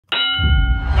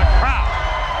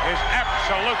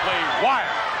absolutely wild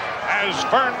as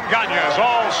Vern Gagne's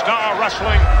All-Star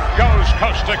Wrestling goes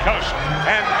coast to coast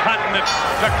and continent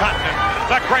to continent.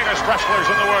 The greatest wrestlers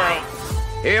in the world.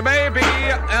 He may be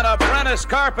an apprentice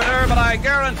carpenter, but I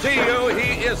guarantee you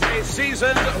he is a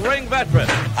seasoned ring veteran.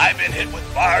 I've been hit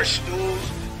with bar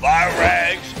stools, bar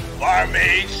rags,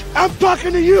 barmaids. I'm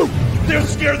talking to you. They're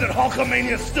scared that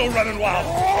Hulkamania's still running wild.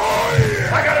 Oh,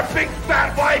 yeah. I got a big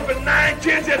fat wife and 9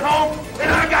 kids at home,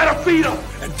 and I gotta feed them.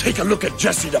 And take a look at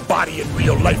Jesse the Body in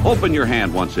real life. Open your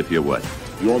hand once, if you would.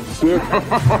 You understand?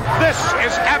 This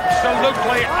is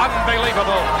absolutely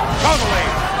unbelievable. Totally,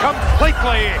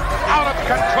 completely out of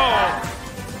control.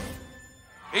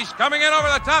 He's coming in over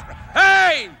the top.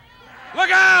 Hey! Look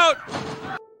out!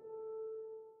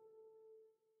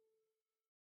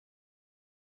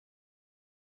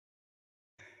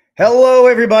 Hello,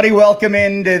 everybody. Welcome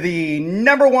into the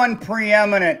 #1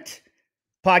 preeminent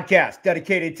podcast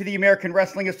dedicated to the American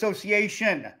Wrestling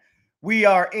Association. We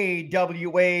are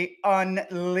AWA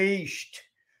Unleashed.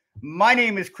 My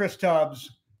name is Chris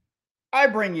Tubbs.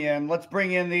 Let's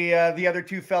bring in the other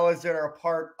two fellas that are a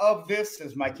part of this,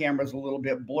 as my camera's a little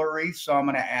bit blurry. So I'm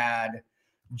going to add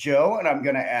Joe and I'm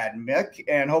going to add Mick,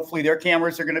 and hopefully their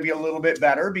cameras are going to be a little bit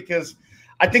better, because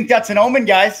I think that's an omen,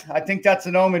 guys. I think that's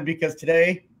an omen, because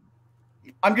today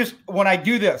when I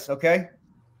do this, okay?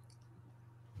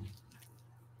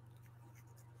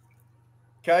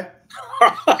 Okay.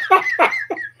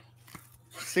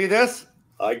 See this?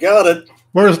 I got it.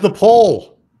 Where's the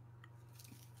poll?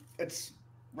 It's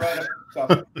right up.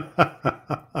 So.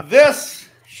 This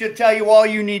should tell you all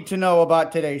you need to know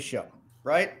about today's show,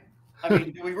 right? I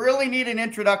mean, do we really need an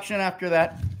introduction after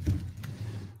that?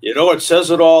 You know, it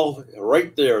says it all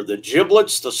right there. The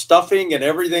giblets, the stuffing, and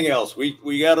everything else.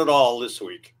 We got it all this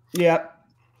week. Yep.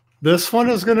 This one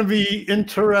is going to be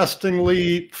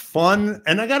interestingly fun,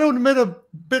 and I got to admit, a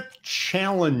bit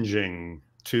challenging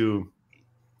to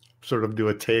sort of do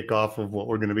a takeoff of what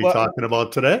we're going to be talking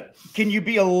about today. Can you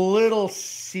be a little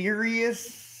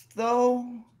serious, though?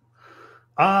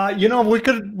 You know, we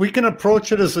can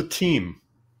approach it as a team.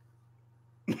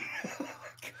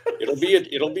 It'll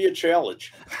be a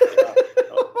challenge.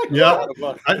 Yeah.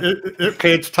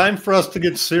 Okay, it's time for us to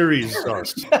get serious.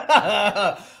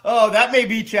 Oh, that may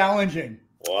be challenging.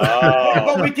 Wow.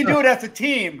 But we can do it as a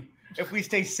team if we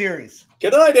stay serious.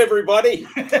 Good night, everybody.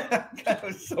 That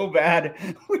was so bad.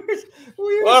 What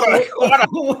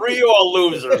you all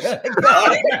losers.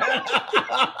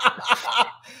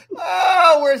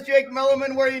 Oh, where's Jake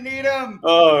Milliman where you need him?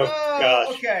 Oh,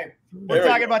 gosh. Okay. We're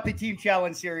talking about the Team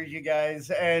Challenge series, you guys,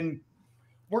 and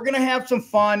we're going to have some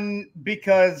fun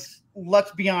because,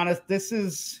 let's be honest, this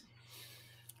is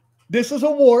a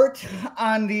wart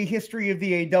on the history of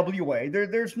the AWA.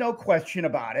 There's no question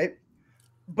about it.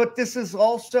 But this is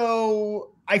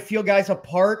also, I feel, guys, a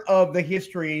part of the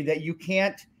history that you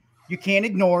can't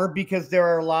ignore, because there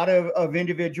are a lot of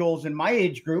individuals in my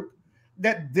age group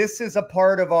that this is a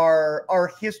part of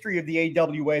our history of the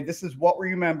AWA. This is what we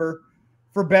remember,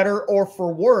 for better or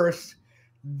for worse.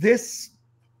 This,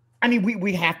 I mean,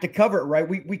 we have to cover it, right?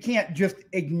 We can't just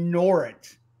ignore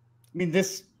it. I mean,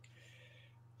 this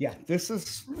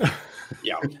is.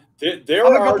 Yeah. I'm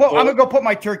gonna go put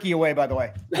my turkey away, by the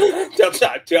way. That's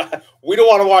not, we don't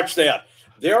want to watch that.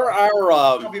 There are.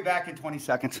 I'll be back in 20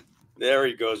 seconds. There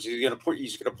he goes. He's gonna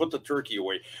put the turkey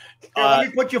away. Here, let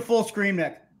me put you full screen,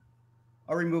 Nick.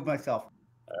 I'll remove myself.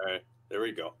 All right, there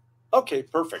we go. Okay,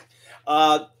 perfect.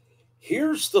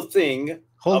 Here's the thing.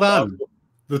 Hold on.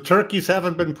 The turkeys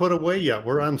haven't been put away yet.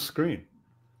 We're on screen.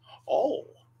 Oh.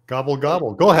 Gobble,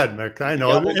 gobble. Go ahead, Mick. I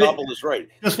know. Gobble is right.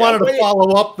 Just wanted to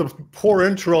follow up the poor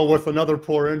intro with another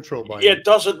poor intro. It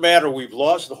doesn't matter. We've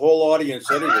lost the whole audience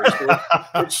anyway. So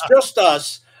it's just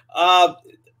us.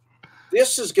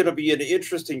 This is going to be an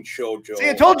interesting show, Joe. See,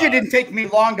 I told you it didn't take me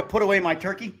long to put away my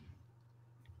turkey.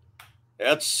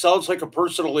 That sounds like a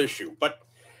personal issue. But,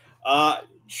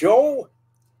 Joe,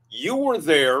 you were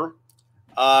there.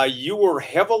 You were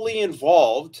heavily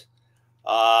involved,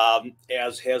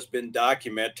 as has been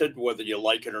documented, whether you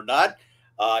like it or not,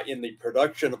 in the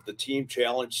production of the Team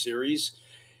Challenge series.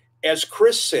 As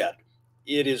Chris said,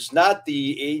 it is not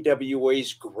the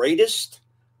AWA's greatest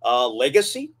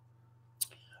legacy,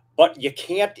 but you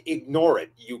can't ignore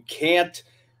it. You can't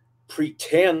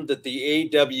pretend that the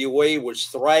AWA was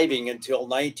thriving until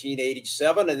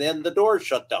 1987 and then the door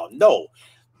shut down. No,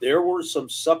 there were some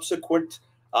subsequent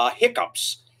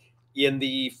hiccups in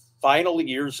the final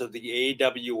years of the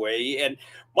AWA, and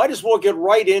might as well get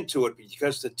right into it,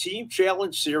 because the Team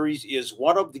Challenge series is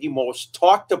one of the most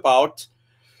talked about,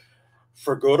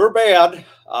 for good or bad,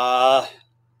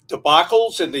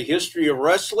 debacles in the history of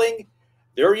wrestling.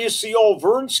 there you see old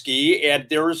Vernsky, and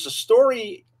there is a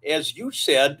story, as you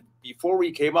said before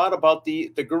we came out, about the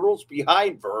girls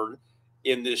behind Vern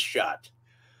in this shot.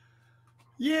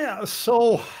 Yeah,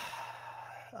 so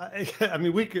I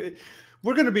mean, we're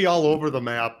going to be all over the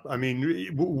map. I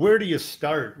mean, where do you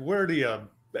start? Where do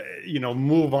you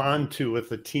move on to with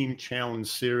the Team Challenge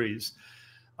series?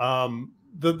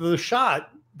 The shot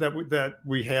that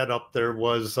we had up there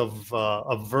was of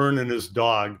Vern and his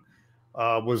dog,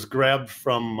 was grabbed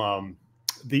from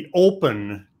the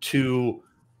open to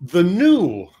the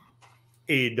new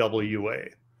AWA.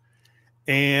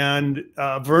 And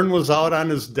Vern was out on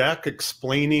his deck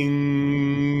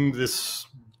explaining this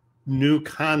new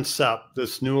concept,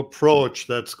 this new approach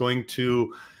that's going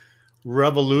to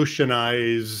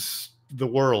revolutionize the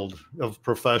world of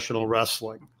professional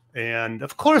wrestling. And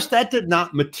of course, that did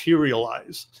not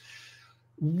materialize.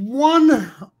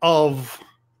 One of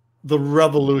the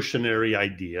revolutionary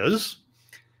ideas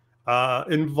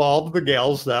involved the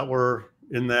gals that were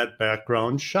in that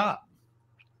background shot.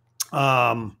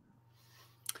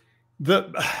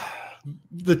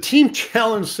 The Team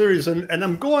Challenge series, and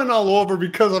I'm going all over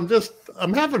because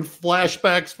I'm having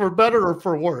flashbacks, for better or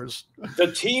for worse.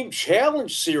 The Team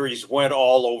Challenge series went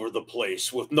all over the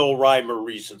place with no rhyme or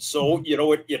reason. So,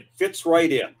 it fits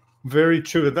right in. Very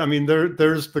true. I mean,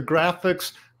 there's the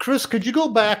graphics. Chris, could you go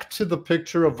back to the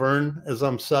picture of Vern as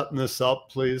I'm setting this up,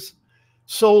 please?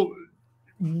 So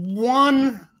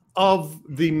one of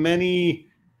the many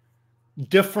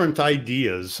different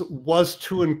ideas was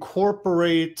to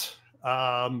incorporate,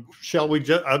 shall we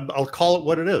just, I'll call it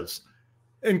what it is,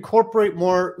 incorporate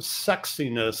more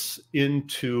sexiness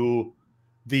into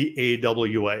the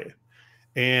AWA.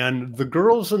 And the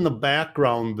girls in the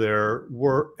background there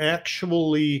were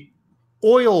actually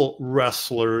oil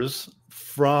wrestlers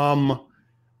from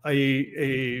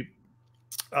a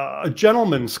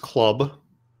gentleman's club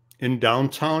in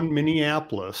downtown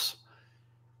Minneapolis.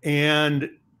 And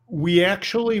we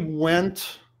actually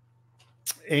went,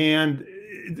 and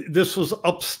this was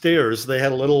upstairs. They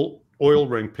had a little oil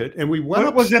ring pit, and we went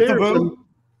upstairs. Was it the Vu?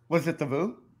 Was it the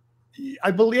Vu?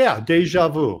 I believe, yeah, Deja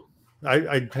Vu.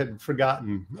 I had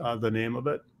forgotten the name of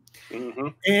it. Mm-hmm.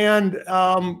 And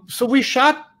so we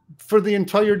shot for the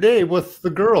entire day with the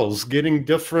girls, getting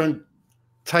different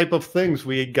type of things.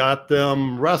 We got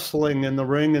them wrestling in the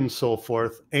ring and so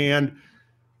forth. And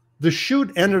the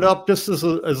shoot ended up, just as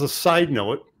a side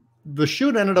note, the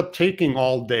shoot ended up taking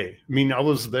all day. I mean, I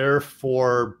was there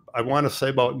for, I want to say,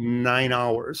 about 9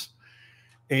 hours.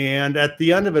 And at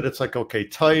the end of it, it's like, okay,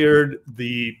 tired.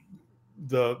 The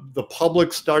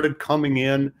public started coming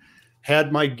in,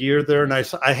 had my gear there, and I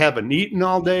said, I haven't eaten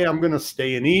all day. I'm going to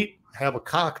stay and eat, have a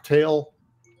cocktail.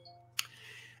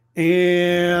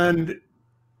 And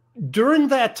during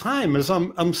that time, as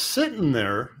I'm sitting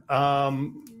there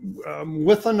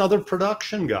with another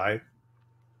production guy,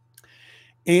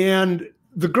 and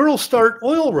the girls start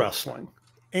oil wrestling.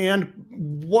 And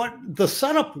what the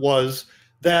setup was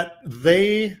that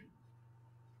they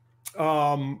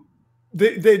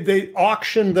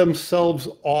auctioned themselves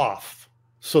off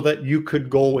so that you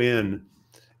could go in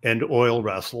and oil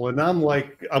wrestle. And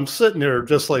I'm sitting there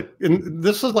just like, and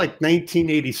this is like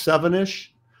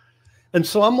 1987-ish. And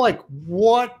so I'm like,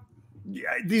 what?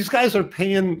 These guys are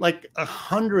paying like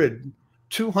 $100,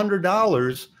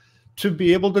 $200 to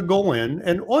be able to go in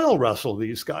and oil wrestle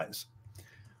these guys.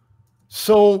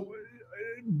 So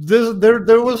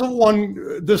there was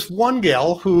this one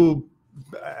gal who,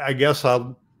 I guess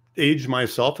I'll age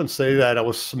myself and say that I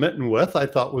was smitten with. I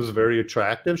thought was very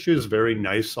attractive. She was very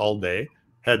nice all day.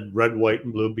 Had red, white,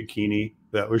 and blue bikini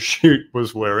she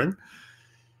was wearing.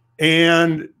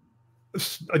 And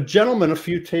a gentleman a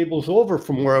few tables over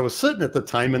from where I was sitting at the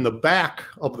time, in the back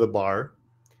of the bar,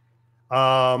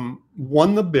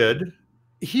 won the bid.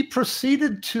 He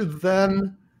proceeded to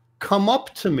then come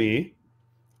up to me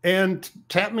and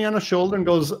tap me on the shoulder and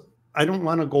goes, I don't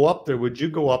want to go up there. Would you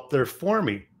go up there for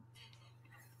me?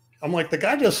 I'm like, the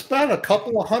guy just spent a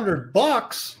couple of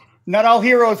 $100. Not all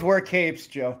heroes wear capes,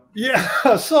 Joe.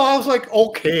 Yeah. So I was like,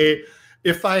 okay,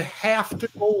 if I have to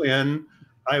go in,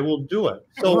 I will do it.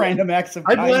 So random acts of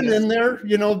I went in there,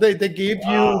 they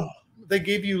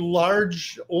gave you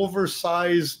large,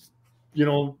 oversized,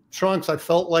 trunks. I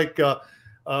felt like,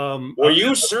 well,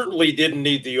 you certainly didn't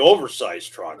need the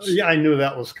oversized trunks. Yeah, I knew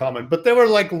that was coming, but they were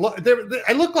like,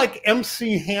 I looked like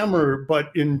MC Hammer,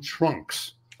 but in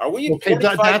trunks. Are we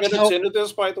 45 minutes into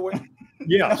this, by the way?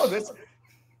 Yes.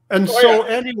 No,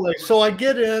 Anyway, so I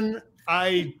get in,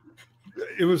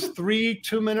 it was 3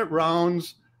 2-minute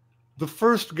rounds. The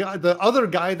first guy, the other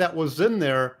guy that was in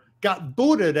there got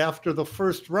booted after the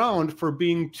first round for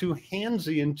being too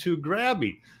handsy and too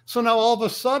grabby. So now all of a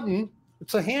sudden,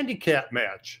 it's a handicap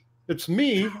match. It's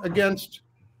me against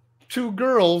two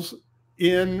girls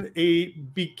in a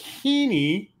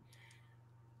bikini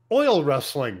oil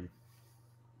wrestling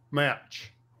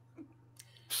match.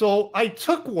 So I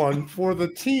took one for the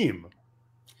team.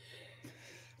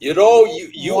 You know,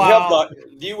 you Wow.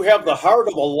 have the heart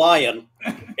of a lion,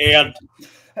 and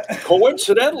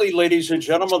coincidentally, ladies and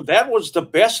gentlemen, that was the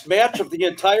best match of the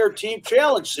entire Team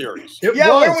Challenge series. It Yeah,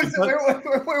 was,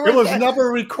 where it was that?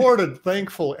 never recorded,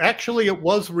 thankfully. Actually, it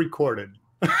was recorded.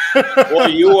 Well,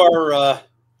 you are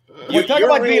We're talking you're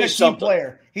about being really a team something.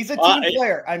 player. He's a team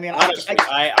player. I mean, Honestly,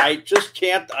 I just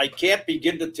can't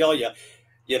begin to tell you.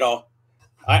 You know,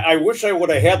 I wish I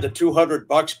would have had the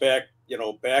 $200 back. You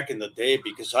know, back in the day,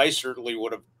 because I certainly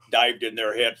would have dived in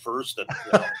there head first and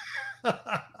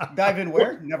dive in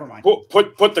where? Never mind.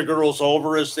 put the girls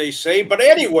over, as they say. But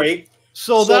anyway,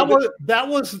 So that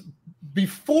was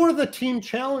before the Team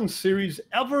Challenge series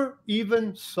ever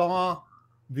even saw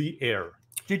the air.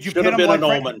 Did you should pin have him been like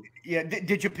an omen. Yeah.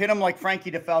 Did you pin him like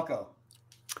Frankie DeFalco?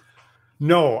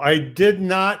 No, I did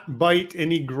not bite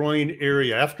any groin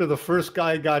area. After the first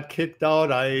guy got kicked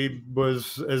out, I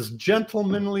was as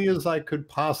gentlemanly as I could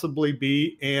possibly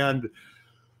be, and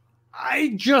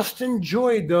I just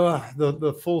enjoyed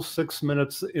the full 6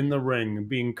 minutes in the ring,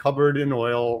 being covered in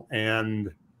oil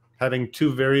and having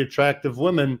two very attractive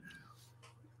women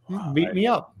beat me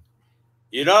up.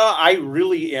 You know, I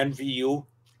really envy you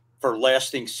for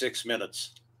lasting 6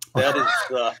 minutes. That is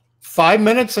 5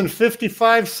 minutes and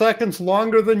 55 seconds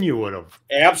longer than you would have.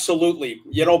 absolutely,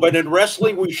 you know, but in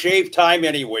wrestling, we shave time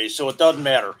anyway, so it doesn't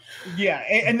matter. Yeah,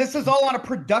 and this is all on a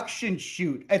production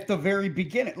shoot at the very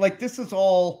beginning. Like this is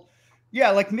all,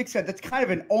 yeah, like Mick said, that's kind of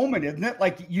an omen, isn't it?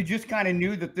 Like you just kind of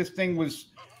knew that this thing was,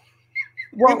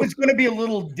 it was going to be a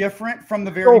little different from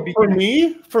the very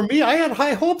beginning. For me, I had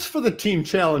high hopes for the Team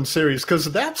Challenge series because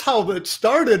that's how it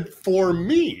started for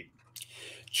me.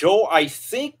 Joe, I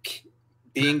think,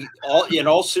 being in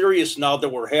all serious, now that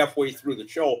we're halfway through the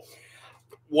show,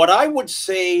 what I would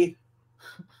say,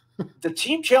 the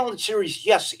Team Challenge series,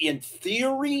 yes, in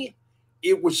theory,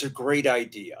 it was a great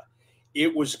idea.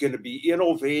 It was going to be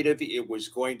innovative. It was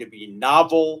going to be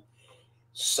novel,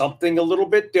 something a little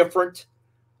bit different.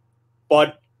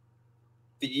 But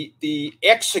the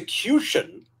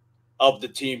execution of the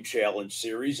Team Challenge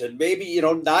series, and maybe, you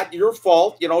know, not your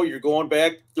fault, you know, you're going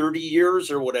back 30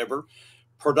 years or whatever,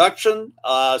 production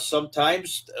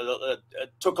sometimes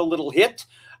took a little hit.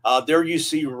 There you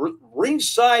see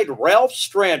ringside Ralph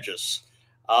Strangis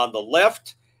on the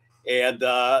left, and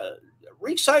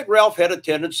ringside Ralph had a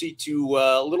tendency to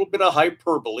a little bit of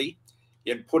hyperbole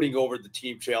in putting over the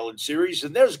Team Challenge series.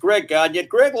 And there's Greg Gagne.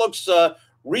 Greg looks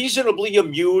reasonably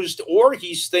amused, or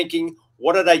he's thinking,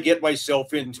 what did I get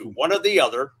myself into? One or the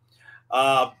other.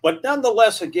 But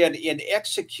nonetheless, again, in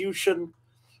execution,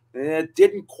 it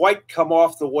didn't quite come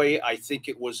off the way I think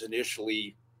it was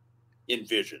initially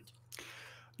envisioned.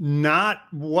 Not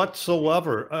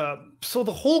whatsoever. So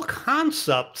the whole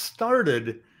concept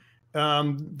started,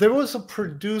 there was a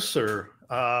producer.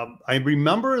 I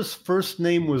remember his first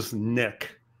name was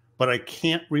Nick, but I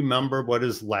can't remember what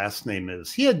his last name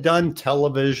is. He had done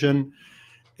television,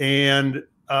 and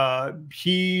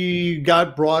he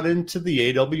got brought into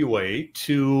the AWA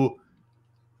to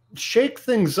shake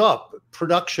things up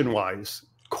production-wise.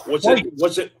 Was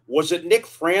it Nick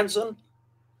Franzen?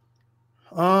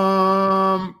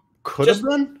 Could have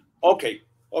been. Okay,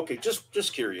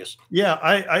 just curious. Yeah,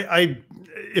 I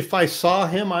if I saw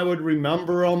him, I would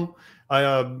remember him.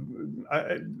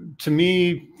 To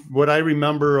me, what I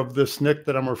remember of this Nick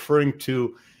that I'm referring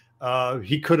to,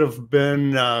 he could have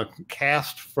been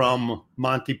cast from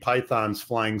Monty Python's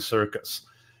Flying Circus.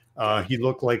 He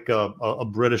looked like a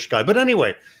British guy. But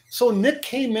anyway, so Nick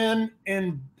came in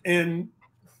and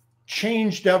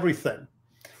changed everything.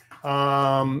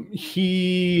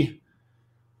 He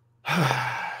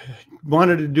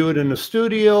wanted to do it in the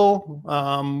studio,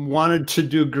 wanted to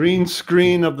do green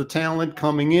screen of the talent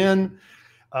coming in.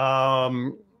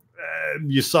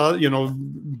 You saw, you know,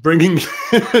 bringing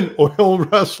in oil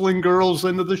wrestling girls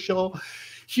into the show.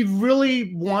 He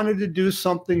really wanted to do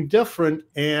something different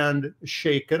and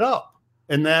shake it up.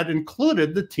 And that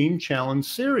included the Team Challenge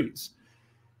series.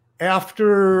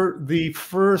 After the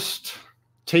first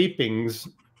tapings,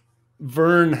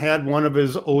 Vern had one of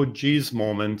his OG's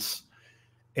moments,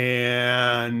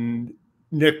 and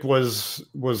Nick was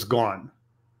gone.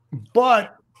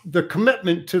 But the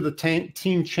commitment to the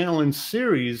Team Challenge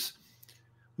series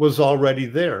was already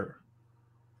there.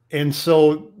 And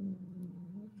so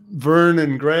Vern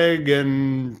and Greg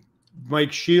and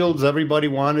Mike Shields, everybody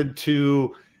wanted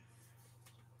to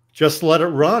just let it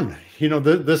run. You know,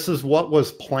 this is what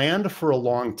was planned for a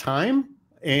long time.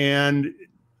 And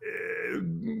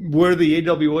where the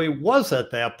AWA was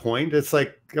at that point, it's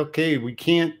like, okay, we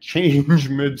can't change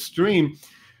midstream.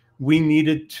 We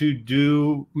needed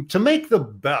to make the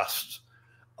best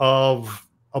of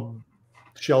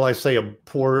shall I say, a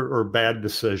poor or bad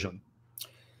decision.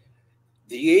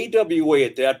 The AWA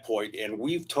at that point, and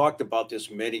we've talked about this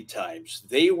many times,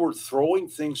 they were throwing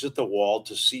things at the wall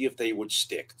to see if they would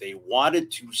stick. They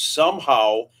wanted to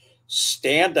somehow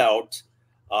stand out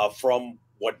from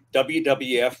what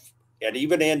WWF and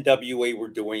even NWA were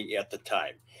doing at the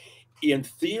time. In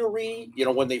theory, you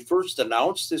know, when they first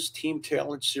announced this Team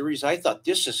Talent Series, I thought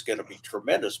this is going to be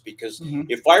tremendous because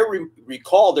if I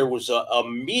recall, there was a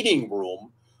meeting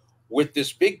room with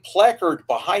this big placard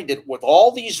behind it with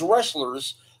all these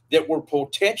wrestlers that were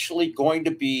potentially going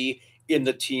to be in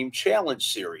the Team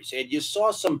Challenge Series. And you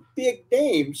saw some big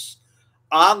names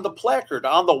on the placard,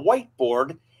 on the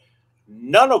whiteboard,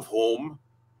 none of whom,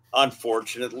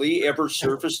 unfortunately, ever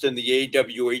surfaced in the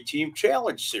AWA Team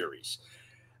Challenge Series.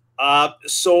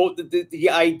 So the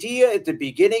idea at the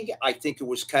beginning, I think it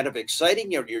was kind of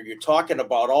exciting. You're talking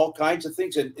about all kinds of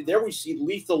things. And there we see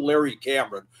Lethal Larry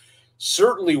Cameron,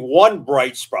 certainly one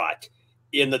bright spot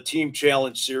in the Team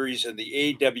Challenge Series and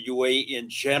the AWA in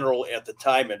general at the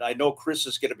time. And I know Chris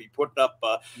is going to be putting up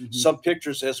some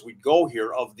pictures as we go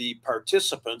here of the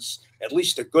participants, at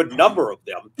least a good number of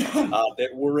them that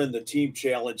were in the Team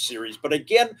Challenge Series. But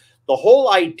again, the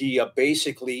whole idea,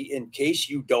 basically, in case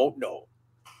you don't know,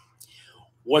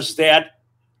 was that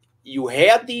you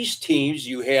had these teams,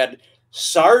 you had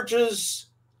Sarge's,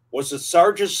 was it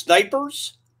Sarge's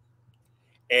Snipers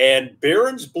and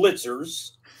Baron's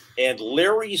Blitzers and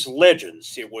Larry's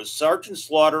Legends. It was Sergeant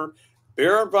Slaughter,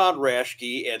 Baron Von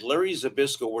Raschke, and Larry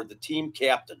Zbyszko were the team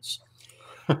captains.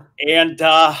 And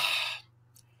there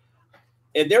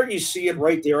you see it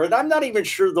right there. And I'm not even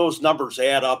sure those numbers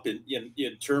add up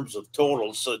in terms of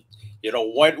totals. So, you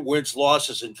know, wins,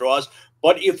 losses, and draws.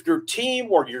 But if your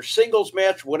team or your singles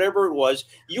match, whatever it was,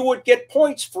 you would get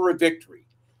points for a victory.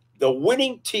 The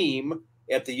winning team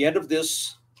at the end of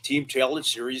this Team Challenge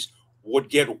Series would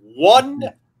get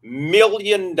 $1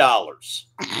 million.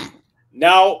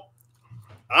 Now,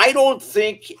 I don't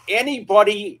think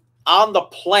anybody on the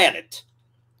planet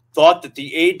thought that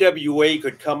the AWA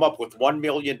could come up with $1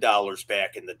 million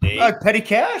back in the day. Petty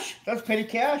cash. That's petty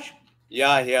cash.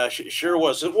 Yeah, sure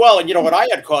was. Well, and you know what? I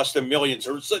had cost them millions.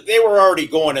 So they were already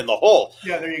going in the hole.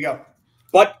 Yeah, there you go.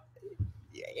 But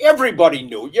everybody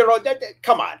knew. You know,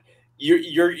 come on.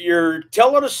 You're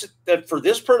telling us that for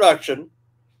this production,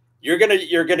 you're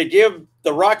gonna give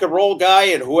the rock and roll guy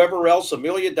and whoever else $1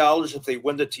 million if they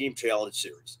win the Team Challenge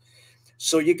Series.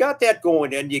 So you got that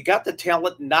going, and you got the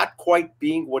talent not quite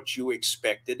being what you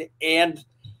expected, and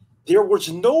there was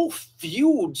no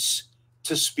feuds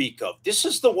to speak of. This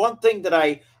is the one thing that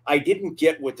I didn't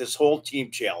get with this whole Team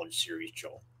Challenge Series,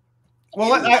 Joe.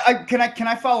 Well, can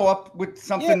I follow up with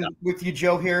something with you,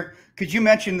 Joe, here? Because you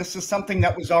mentioned this is something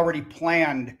that was already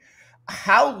planned.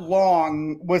 How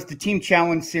long was the Team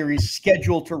Challenge Series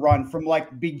scheduled to run from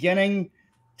like beginning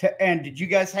to end? Did you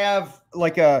guys have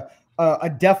like a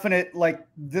definite, like,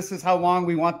 this is how long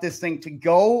we want this thing to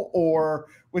go, or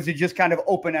was it just kind of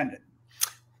open-ended?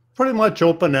 Pretty much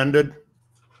open-ended.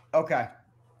 Okay.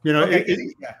 You know, okay.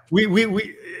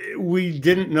 we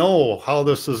didn't know how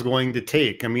this was going to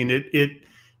take. I mean, it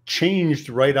changed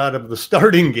right out of the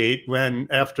starting gate when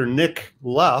after Nick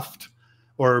left,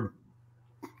 or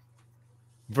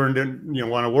Vern didn't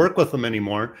want to work with him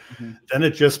anymore. Then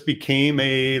it just became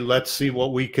a let's see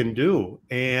what we can do.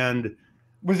 And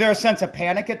was there a sense of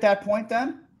panic at that point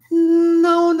then?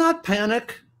 No, not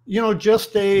panic. You know,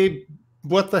 just a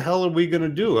what the hell are we going to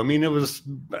do? I mean, it was.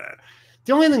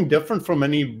 The only thing different from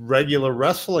any regular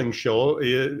wrestling show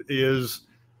is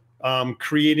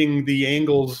creating the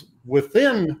angles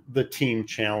within the Team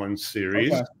Challenge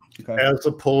Series, as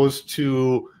opposed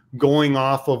to going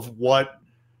off of what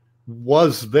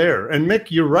was there. And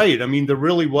Mick, you're right. I mean, there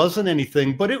really wasn't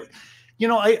anything, but it, you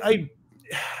know, I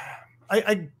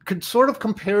could sort of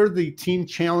compare the Team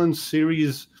Challenge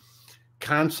Series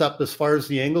concept as far as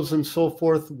the angles and so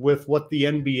forth with what the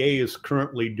NBA is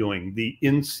currently doing, the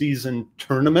in-season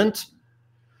tournament.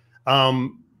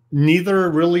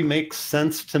 Neither really makes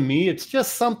sense to me. It's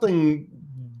just something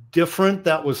different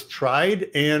that was tried.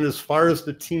 And as far as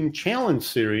the Team Challenge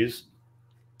Series,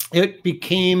 it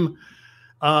became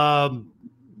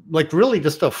like really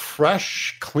just a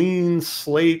fresh, clean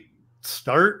slate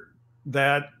start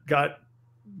that got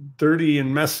dirty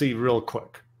and messy real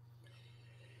quick.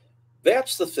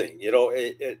 That's the thing, you know.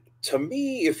 To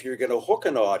me, if you're going to hook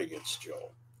an audience,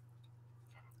 Joe,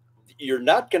 you're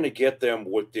not going to get them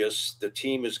with this. The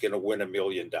team is going to win $1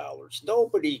 million.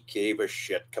 Nobody gave a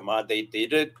shit. Come on, they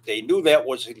did. They knew that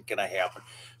wasn't going to happen.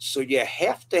 So you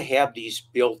have to have these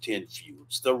built-in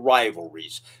feuds, the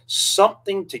rivalries,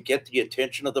 something to get the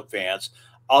attention of the fans,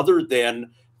 other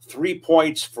than 3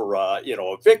 points for a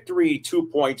victory, 2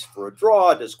 points for a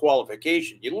draw,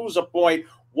 disqualification. You lose a point,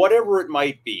 whatever it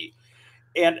might be.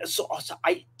 And so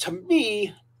to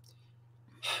me,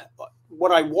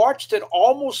 when I watched it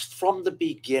almost from the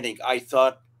beginning, I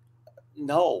thought,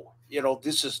 no,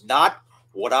 this is not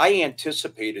what I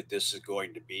anticipated this is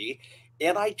going to be.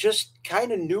 And I just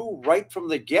kind of knew right from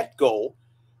the get-go,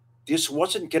 this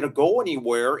wasn't going to go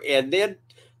anywhere. And then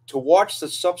to watch the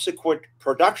subsequent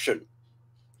production,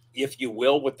 if you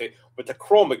will, with the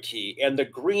chroma key and the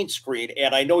green screen.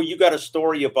 And I know you got a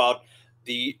story about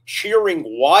the cheering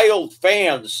wild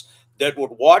fans that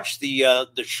would watch the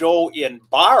show in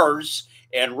bars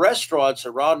and restaurants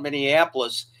around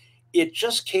Minneapolis. It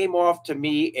just came off to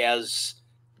me as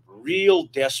real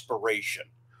desperation.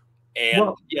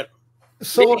 And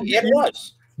so it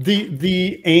was.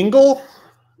 The angle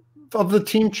of the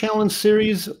Team Challenge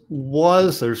series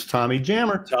was, there's Tommy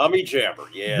Jammer. Tommy Jammer,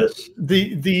 yes.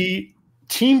 The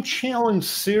Team Challenge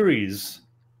series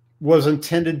was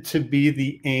intended to be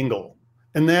the angle.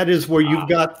 And that is where you've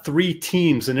got 3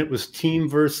 teams, and it was team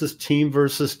versus team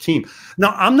versus team.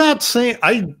 Now, I'm not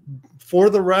saying, for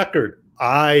the record,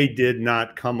 I did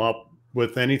not come up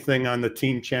with anything on the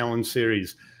Team Challenge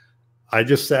series. I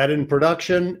just sat in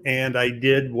production and I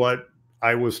did what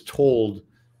I was told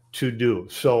to do.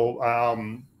 So I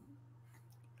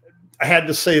had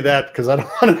to say that because I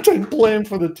don't want to take blame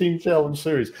for the Team Challenge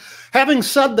series. Having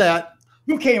said that,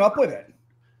 who came up with it?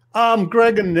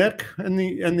 Greg and Nick in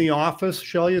the office,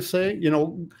 shall you say?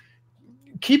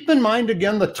 Keep in mind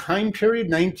again the time period,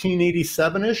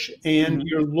 1987-ish, and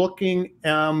you're looking.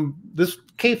 This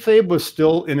kayfabe was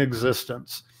still in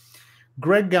existence.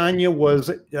 Greg Gagne was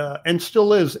and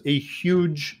still is a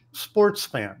huge sports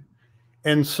fan,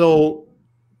 and so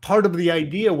part of the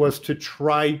idea was to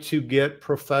try to get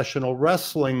professional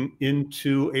wrestling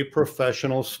into a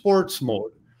professional sports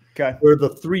mode. Okay. Where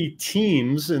the 3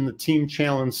 teams in the Team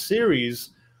Challenge series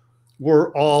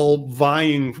were all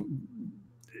vying.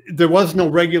 There was no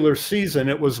regular season.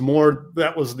 It was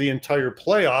that was the entire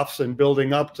playoffs and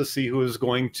building up to see who was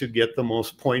going to get the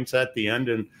most points at the end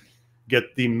and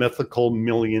get the mythical $1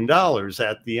 million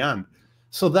at the end.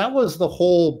 So that was the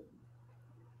whole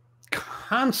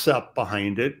concept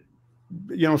behind it.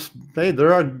 Hey,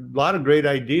 there are a lot of great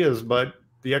ideas, but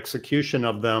the execution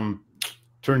of them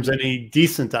turns any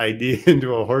decent idea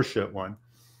into a horseshit one.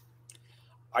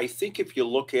 I think if you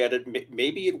look at it,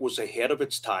 maybe it was ahead of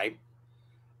its time.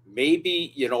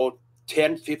 Maybe,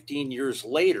 10, 15 years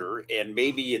later, and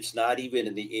maybe it's not even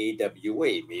in the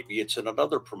AWA. Maybe it's in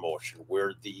another promotion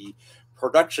where the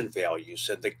production values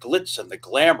and the glitz and the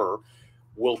glamour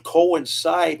will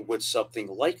coincide with something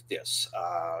like this,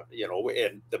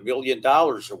 and the $1 million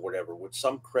or whatever with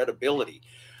some credibility.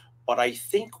 But I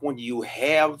think when you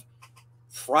have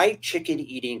fried chicken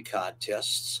eating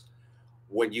contests,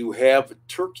 when you have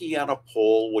turkey on a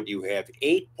pole, when you have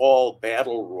 8-ball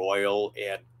battle royal,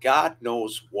 and God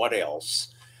knows what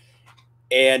else,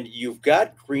 and you've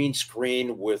got green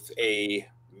screen with a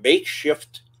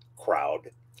makeshift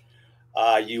crowd,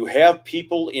 you have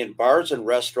people in bars and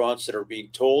restaurants that are being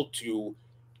told to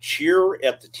cheer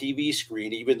at the TV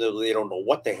screen, even though they don't know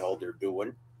what the hell they're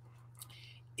doing.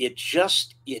 It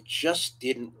just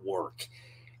didn't work.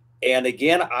 And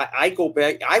again, I go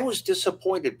back. I was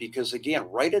disappointed because, again,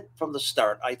 right from the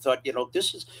start, I thought,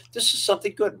 this is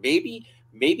something good. Maybe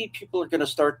people are going to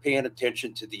start paying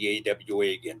attention to the AWA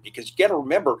again, because you got to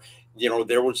remember,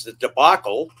 there was the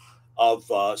debacle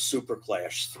of Super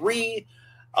Clash 3.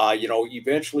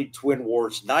 Eventually Twin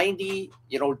Wars 90,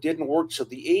 didn't work. So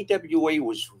the AWA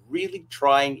was really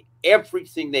trying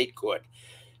everything they could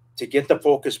to get the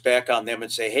focus back on them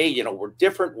and say, hey, we're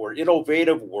different, we're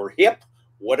innovative, we're hip,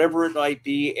 whatever it might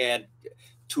be, and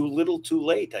too little too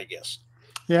late, I guess.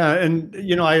 Yeah, and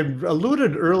I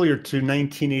alluded earlier to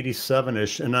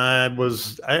 1987-ish, and I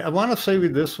want to say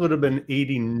this would have been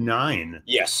 89.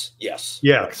 Yes.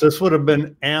 Yeah, because this would have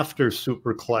been after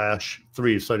Super Clash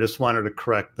 3, so I just wanted to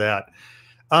correct that.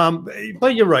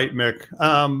 But you're right, Mick.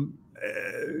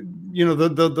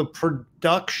 The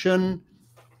production,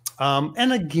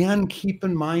 and again, keep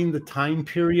in mind the time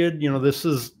period. This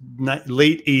is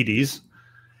late 80s.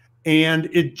 And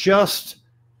it just,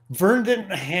 Vern didn't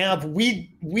have,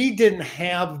 we didn't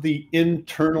have the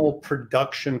internal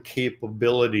production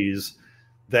capabilities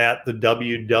that the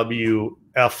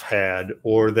WWF had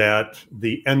or that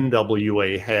the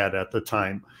NWA had at the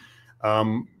time.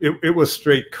 It was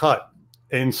straight cut.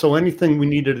 And so anything we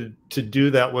needed to do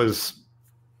that was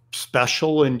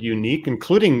special and unique,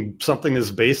 including something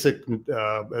as basic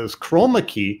as chroma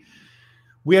key,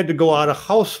 we had to go out of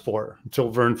house for until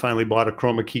Vern finally bought a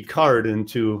chroma key card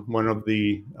into one of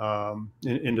the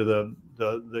into the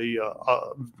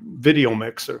video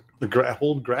mixer, the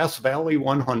old Grass Valley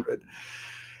 100.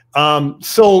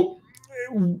 So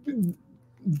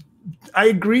I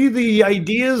agree. The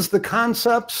ideas, the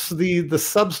concepts, the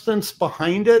substance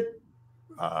behind it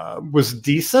was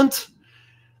decent.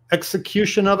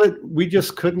 Execution of it, we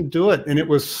just couldn't do it. And it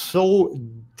was so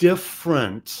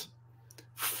different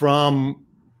from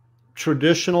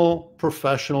traditional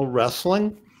professional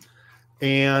wrestling.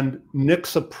 And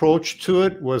Nick's approach to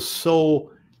it was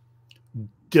so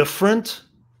different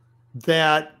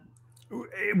that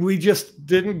we just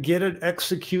didn't get it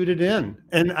executed in.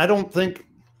 And I don't think,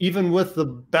 even with the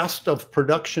best of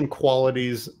production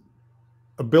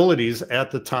abilities at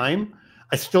the time,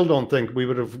 I still don't think we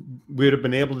would have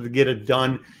been able to get it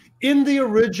done in the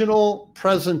original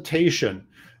presentation,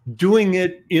 doing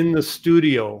it in the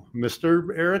studio,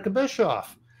 Mr. Eric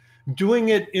Bischoff, doing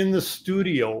it in the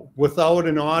studio without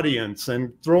an audience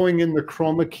and throwing in the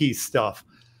chroma key stuff.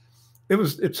 It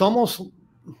was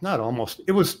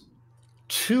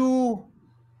too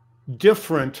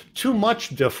different, too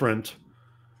much different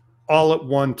all at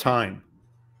one time.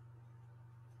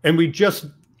 And we just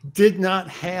did not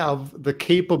have the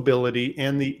capability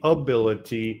and the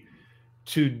ability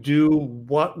to do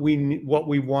what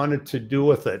we wanted to do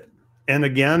with it. And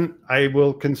again, I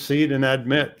will concede and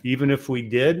admit, even if we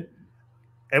did,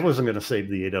 it wasn't going to save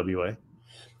the AWA.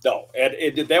 No,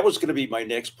 and that was going to be my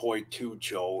next point too,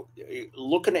 Joe.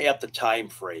 Looking at the time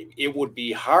frame, it would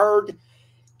be hard.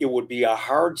 It would be a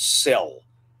hard sell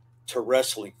to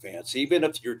wrestling fans, even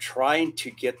if you're trying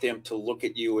to get them to look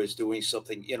at you as doing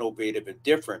something innovative and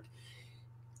different.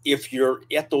 If you're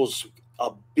at those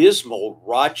abysmal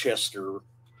Rochester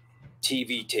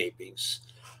TV tapings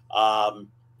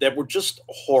that were just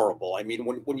horrible. I mean,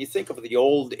 when you think of the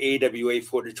old AWA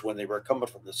footage when they were coming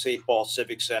from the St. Paul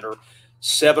Civic Center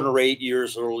 7 or 8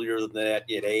 years earlier than that,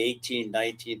 you had 18,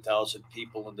 19,000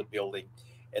 people in the building.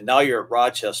 And now you're at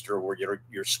Rochester where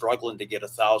you're struggling to get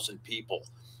 1,000 people.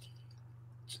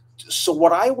 So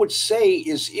what I would say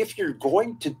is, if you're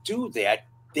going to do that,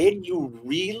 then you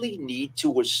really need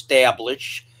to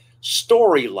establish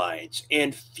storylines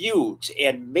and feuds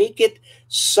and make it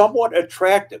somewhat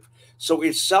attractive. So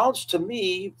it sounds to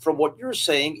me from what you're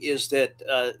saying is that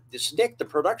this Nick, the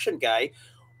production guy,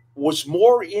 was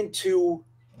more into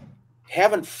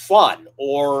having fun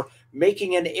or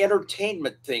making an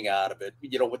entertainment thing out of it,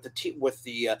 you know, with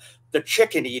the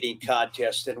chicken eating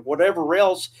contest and whatever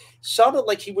else. Sounded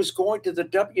like he was going to the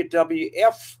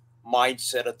WWF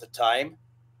mindset at the time,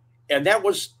 and that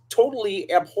was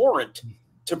totally abhorrent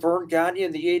to Vern Gagne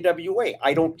and the AWA.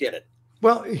 I don't get it.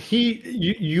 Well,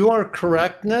 you are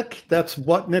correct, Nick. That's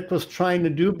what Nick was trying to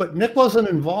do, but Nick wasn't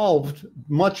involved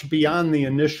much beyond the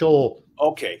initial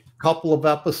couple of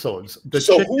episodes. The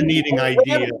chicken eating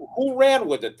idea. Who ran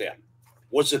with it then?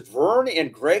 Was it Vern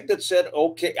and Greg that said,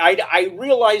 okay? I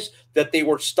realized that they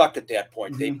were stuck at that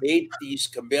point. They made these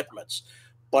commitments.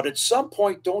 But at some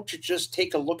point, don't you just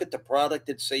take a look at the product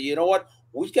and say, you know what?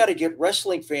 We've got to get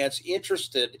wrestling fans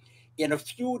interested in a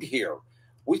feud here.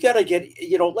 We've got to get,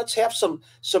 you know, let's have some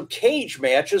cage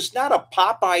matches, not a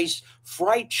Popeyes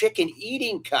fried chicken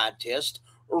eating contest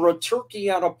or a turkey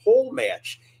on a pole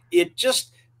match. It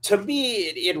just, to me,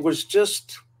 it was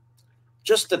just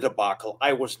a debacle.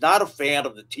 I was not a fan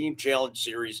of the Team Challenge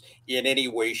series in any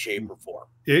way, shape, or form.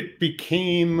 It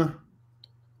became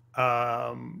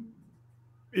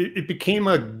it became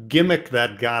a gimmick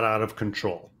that got out of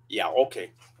control. Yeah.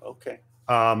 Okay.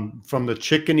 From the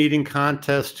chicken eating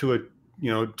contest to a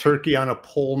turkey on a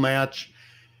pole match,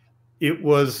 it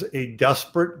was a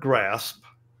desperate grasp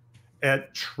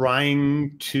at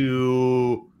trying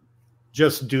to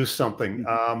just do something.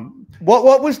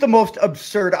 What was the most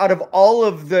absurd out of all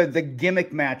of the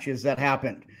gimmick matches that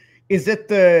happened? Is it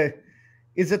the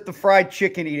fried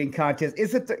chicken eating contest?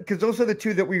 Is it because those are the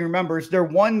two that we remember? Is there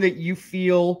one that you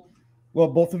feel? Well,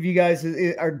 both of you guys,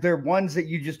 are there ones that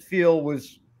you just feel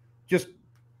was just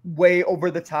way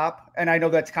over the top? And I know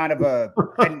that's kind of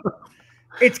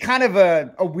it's kind of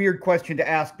a weird question to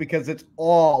ask because it's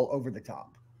all over the top.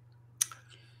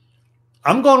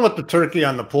 I'm going with the turkey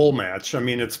on the pole match. I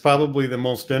mean, it's probably the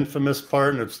most infamous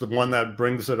part, and it's the one that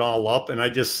brings it all up. And I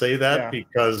just say that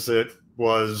because it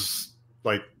was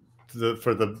like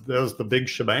that was the big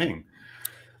shebang.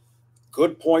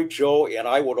 Good point, Joe. And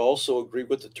I would also agree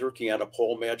with the turkey on a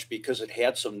pole match because it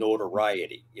had some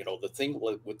notoriety. You know, the thing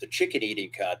with the chicken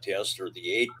eating contest or the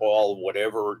 8-ball,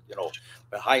 whatever, you know,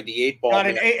 behind the 8-ball. Got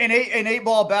an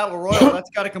 8-ball battle royal. That's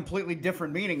got a completely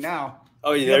different meaning now.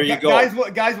 Oh, yeah, there you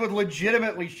go. Guys would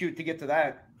legitimately shoot to get to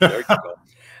that. There you go.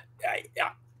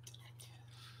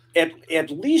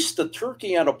 At least the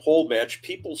turkey on a pole match,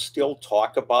 people still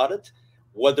talk about it.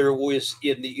 Whether it was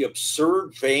in the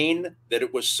absurd vein that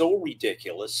it was so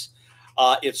ridiculous,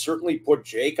 it certainly put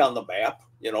Jake on the map,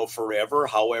 you know, forever,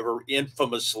 however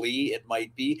infamously it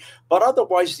might be. But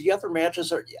otherwise, the other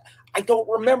matches I don't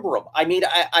remember them. I mean,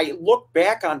 I look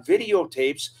back on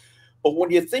videotapes, but when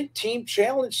you think Team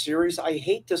Challenge Series, I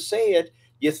hate to say it,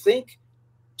 you think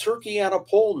turkey on a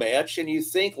pole match, and you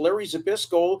think Larry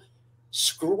Zbyszko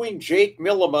screwing Jake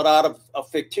Milliman out of a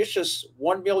fictitious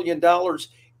 $1 million,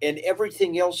 and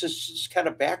everything else is just kind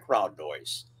of background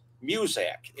noise,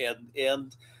 music.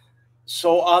 And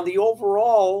so on the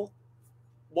overall,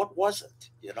 what was it?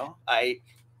 You know, I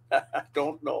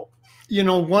don't know. You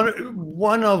know,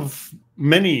 one of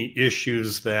many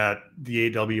issues that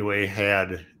the AWA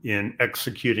had in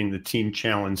executing the Team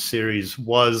Challenge Series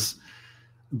was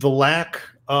the lack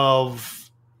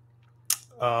of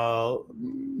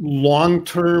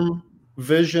long-term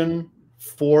vision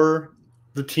for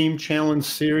the Team Challenge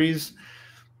Series.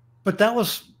 But that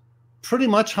was pretty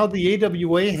much how the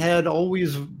AWA had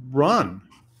always run.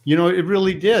 You know, it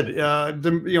really did.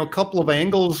 A couple of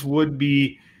angles would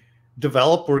be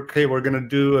developed. Okay, we're going to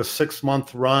do a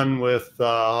 6-month run with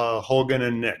Hogan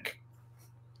and Nick,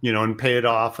 you know, and pay it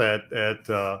off at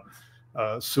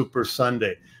Super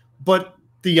Sunday. But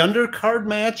the undercard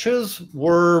matches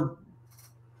were,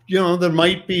 you know, there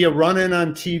might be a run-in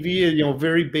on TV, you know,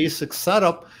 very basic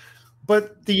setup.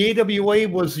 But the AWA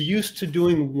was used to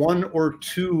doing 1 or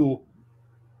 2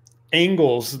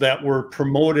 angles that were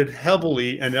promoted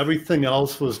heavily, and everything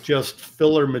else was just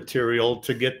filler material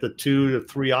to get the 2 to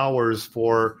 3 hours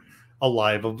for a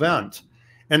live event.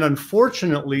 And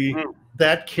unfortunately,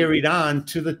 that carried on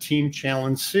to the Team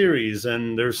Challenge Series.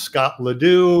 And there's Scott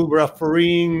Ledoux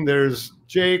refereeing. There's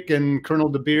Jake, and Colonel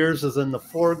De Beers is in the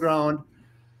foreground.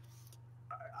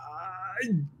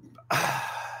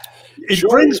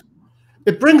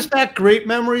 It brings back great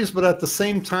memories, but at the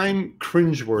same time,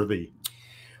 cringeworthy.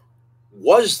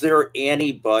 Was there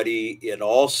anybody, in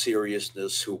all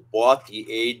seriousness, who bought the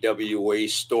AWA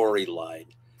storyline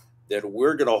that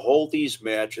we're going to hold these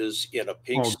matches in a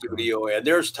pink studio? And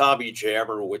there's Tommy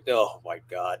Jammer with, oh my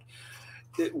God,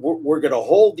 we're going to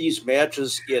hold these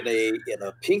matches in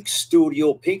a pink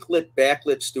studio, pink lit,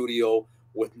 backlit studio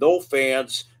with no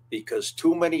fans, because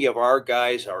too many of our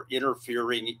guys are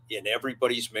interfering in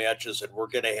everybody's matches, and we're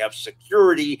going to have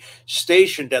security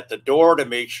stationed at the door to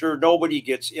make sure nobody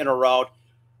gets in or out.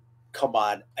 Come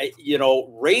on. You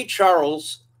know, Ray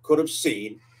Charles could have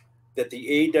seen that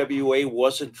the AWA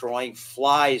wasn't drawing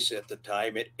flies at the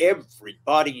time, and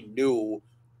everybody knew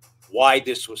why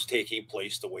this was taking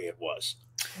place the way it was.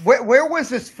 Where was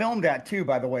this filmed at, too,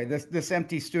 by the way, this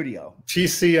empty studio?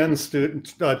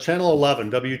 TCN Channel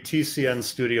 11, WTCN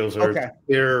Studios, or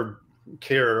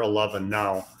Care 11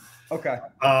 now. Okay.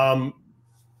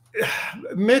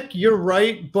 Mick, you're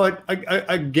right, but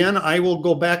again, I will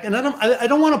go back, and I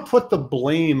don't want to put the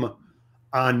blame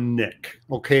on Nick,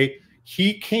 okay?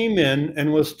 He came in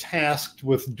and was tasked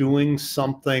with doing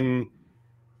something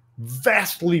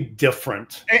vastly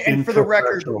different. And for the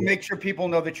record, make sure people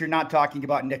know that you're not talking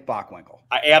about Nick Bockwinkel.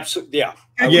 Absolutely, yeah.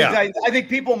 I think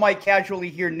people might casually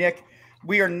hear Nick.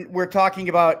 We're talking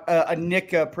about a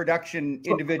Nick production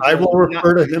individual. I will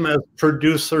refer to him as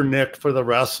producer Nick for the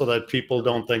rest, so that people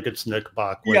don't think it's Nick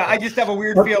Bockwinkel. Yeah, I just have a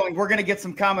weird feeling we're going to get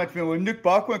some comments from Nick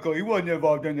Bockwinkel. He wasn't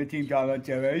involved in the Team Challenge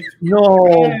Series. No,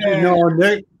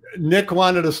 Nick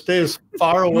wanted to stay as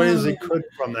far away as he could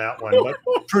from that one.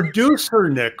 But producer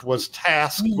Nick was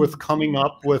tasked with coming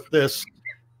up with this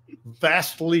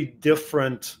vastly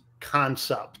different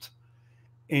concept.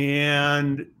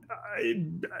 And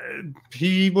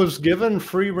he was given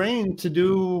free rein to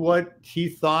do what he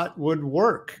thought would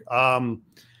work. For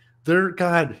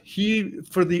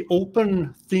the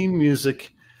open theme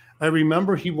music, I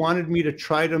remember he wanted me to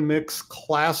try to mix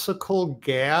classical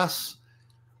gas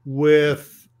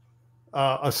with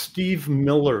a Steve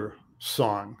Miller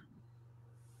song.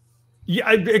 Yeah,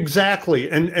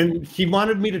 exactly. And he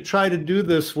wanted me to try to do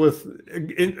this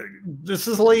this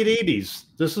is late 80s.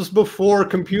 This is before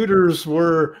computers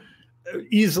were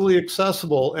easily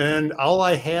accessible. And all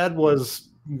I had was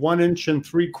 1 inch and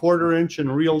 3/4 inch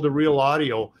and reel-to-reel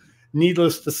audio.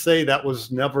 Needless to say, that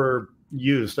was never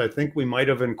used. I think we might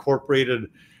have incorporated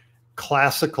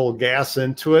classical gas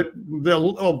into it.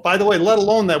 Oh, by the way, let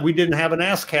alone that we didn't have an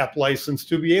ASCAP license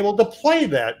to be able to play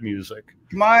that music.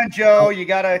 Come on, Joe. You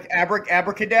got to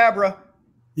abracadabra.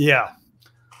 Yeah.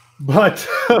 But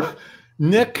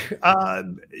Nick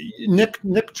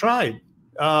tried.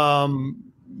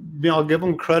 I'll give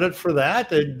him credit for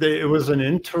that. It was an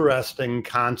interesting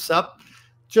concept.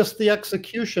 Just the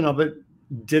execution of it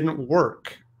didn't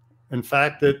work. In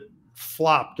fact, it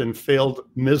flopped and failed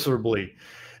miserably.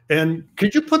 And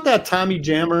could you put that Tommy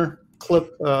Jammer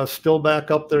clip still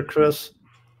back up there, Chris?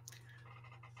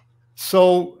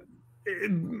 So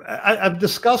I've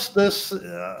discussed this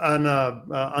on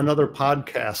other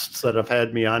podcasts that have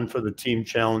had me on for the Team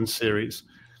Challenge series.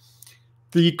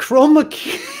 The chroma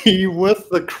key with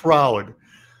the crowd.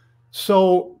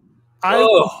 So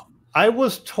I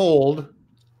was told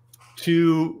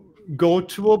to go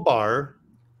to a bar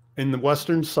in the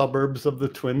western suburbs of the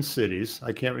Twin Cities.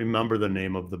 I can't remember the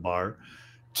name of the bar.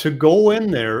 To go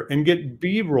in there and get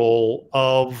B-roll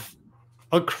of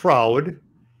a crowd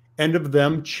and of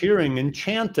them cheering and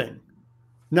chanting.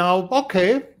 Now,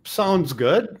 okay, sounds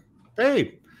good.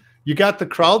 Hey, you got the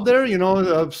crowd there,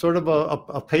 sort of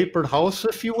a papered house,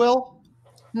 if you will?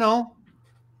 No.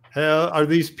 Are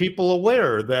these people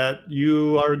aware that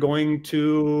you are going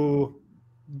to,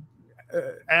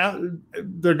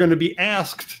 they're going to be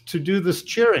asked to do this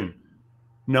cheering?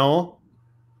 No.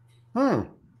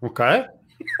 Okay.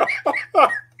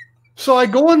 So I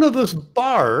go into this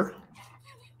bar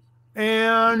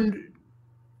and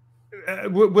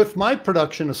with my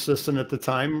production assistant at the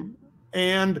time,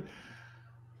 and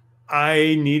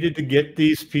I needed to get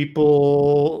these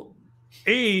people,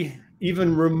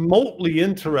 even remotely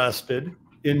interested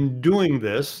in doing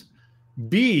this,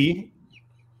 B,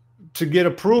 to get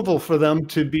approval for them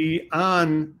to be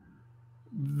on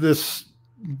this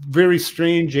very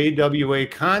strange AWA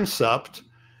concept.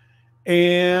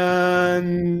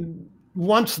 And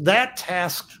once that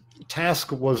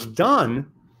task was done,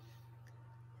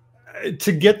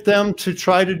 to get them to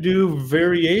try to do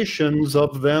variations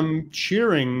of them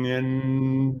cheering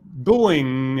and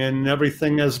booing and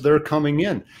everything as they're coming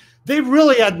in. They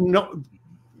really had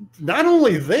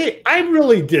I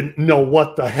really didn't know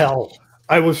what the hell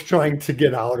I was trying to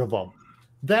get out of them.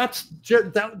 That's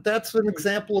an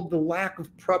example of the lack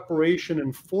of preparation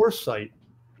and foresight,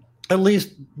 at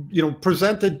least,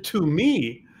 presented to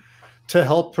me to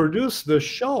help produce this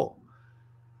show.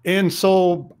 And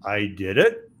so I did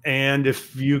it. And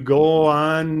if you go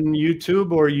on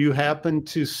YouTube or you happen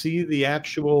to see the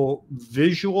actual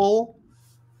visual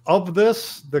of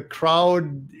this, the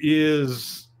crowd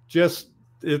is just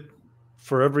it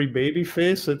for every baby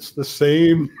face. It's the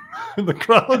same. The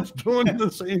crowd's doing the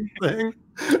same thing.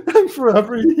 And for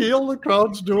every heel, the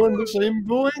crowd's doing the same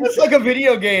booing. It's like a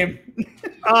video game.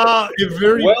 A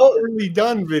very poorly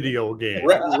done video game.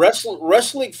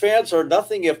 Wrestling fans are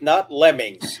nothing if not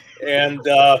lemmings. And,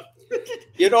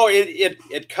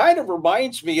 it kind of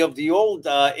reminds me of the old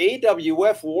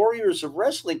AWF Warriors of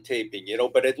Wrestling taping,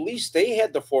 but at least they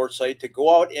had the foresight to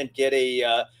go out and get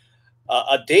a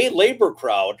day labor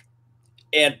crowd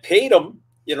and paid them,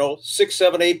 $6,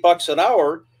 $7, $8 an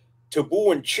hour to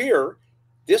boo and cheer.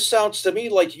 This sounds to me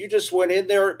like you just went in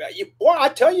there. Boy, I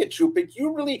tell you, Chupik,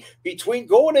 you really, between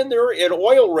going in there and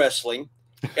oil wrestling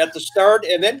at the start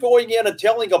and then going in and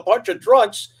telling a bunch of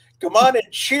drunks, come on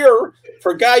and cheer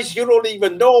for guys you don't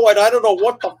even know, and I don't know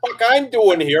what the fuck I'm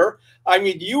doing here. I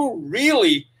mean,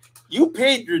 you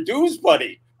paid your dues,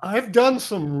 buddy. I've done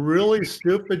some really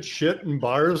stupid shit in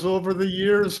bars over the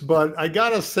years, but I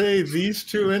gotta say these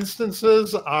two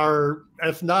instances are,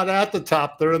 if not at the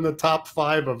top, they're in the top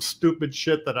 5 of stupid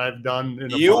shit that I've done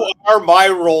in a bar. Are my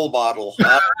role model.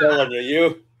 I'm telling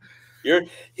you.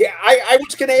 I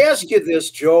was going to ask you this,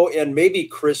 Joe, and maybe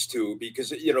Chris too,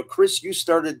 because Chris, you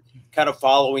started kind of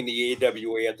following the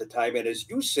AWA at the time, and as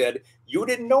you said, you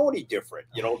didn't know any different.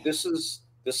 This is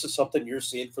something you're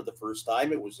seeing for the first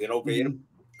time. It was innovative,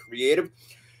 creative.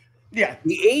 Yeah,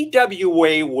 the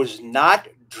AWA was not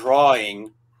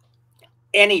drawing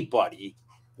anybody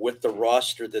with the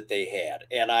roster that they had,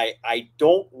 and I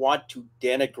don't want to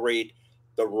denigrate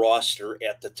the roster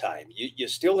at the time. You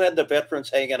still had the veterans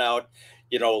hanging out,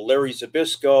 Larry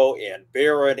Zbyszko and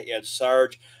Barron and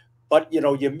Sarge, but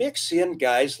you mix in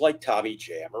guys like Tommy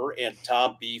Jammer and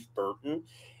Tom Beef Burton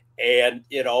and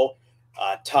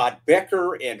Todd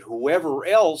Becker and whoever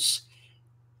else.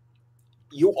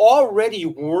 You already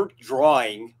weren't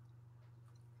drawing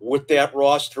with that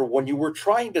roster when you were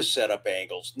trying to set up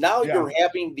angles. Now you're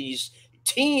having these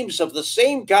teams of the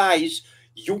same guys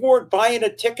you weren't buying a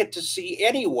ticket to see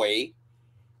anyway.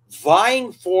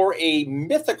 vying for a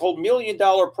mythical $1 million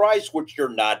prize, which you're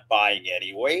not buying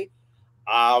anyway.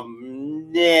 I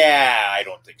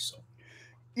don't think so.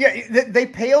 Yeah, they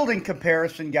paled in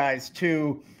comparison, guys,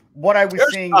 to what I was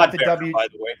seeing Todd with the Becker, by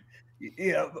the way.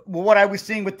 What I was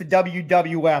seeing with the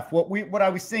WWF, what I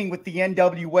was seeing with the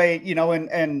NWA,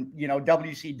 and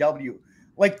WCW.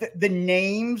 Like the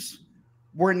names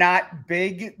were not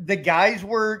big. The guys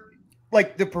were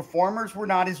like, the performers were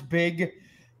not as big.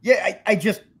 Yeah,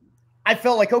 I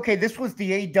felt like, okay, this was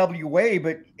the AWA,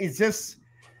 but this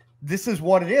is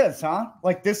what it is, huh?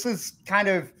 Like, this is kind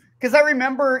of, because I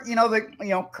remember,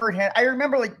 Kurt had, I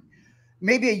remember like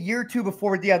maybe a year or two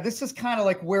before, this is kind of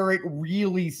like where it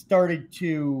really started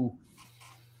to,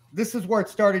 this is where it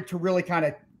started to really kind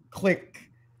of click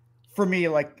for me.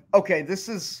 Like, okay, this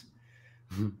is,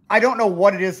 I don't know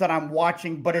what it is that I'm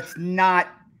watching, but it's not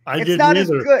as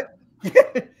good.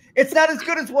 It's not as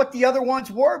good as what the other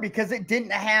ones were, because it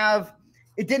didn't have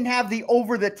the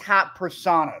over the top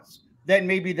personas that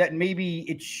maybe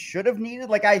it should have needed.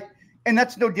 And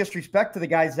that's no disrespect to the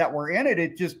guys that were in it.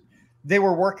 It just, they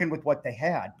were working with what they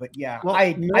had. But yeah, well,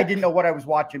 I didn't know what I was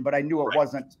watching, but I knew it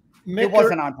wasn't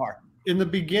on par. In the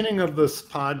beginning of this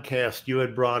podcast, you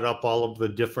had brought up all of the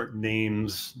different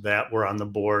names that were on the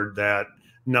board that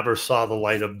never saw the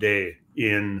light of day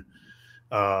in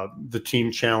the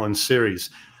Team Challenge series.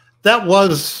 That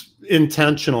was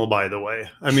intentional, by the way.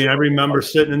 I mean, I remember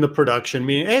sitting in the production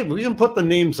meeting, hey, we can put the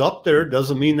names up there.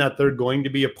 Doesn't mean that they're going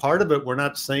to be a part of it. We're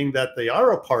not saying that they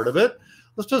are a part of it.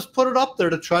 Let's just put it up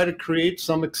there to try to create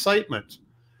some excitement.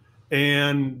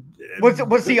 And was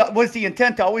the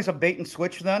intent always a bait and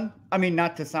switch then? I mean,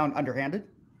 not to sound underhanded.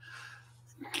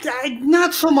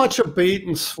 Not so much a bait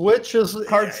and switch as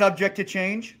card subject to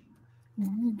change.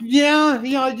 Yeah,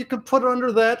 you could put it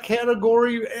under that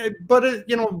category, but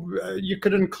you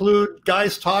could include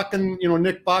guys talking,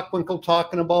 Nick Bockwinkel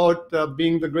talking about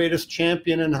being the greatest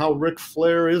champion and how Ric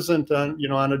Flair isn't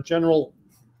on a general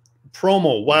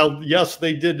promo. While yes,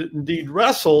 they did indeed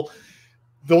wrestle,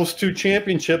 those two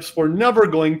championships were never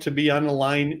going to be on the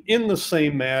line in the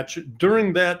same match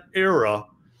during that era,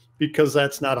 because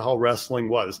that's not how wrestling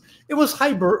was. It was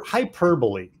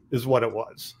hyperbole is what it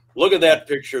was. Look at that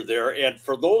picture there. And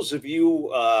for those of you,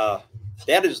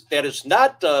 that is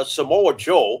not Samoa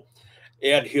Joe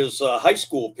and his high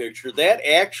school picture. That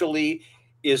actually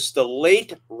is the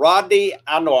late Rodney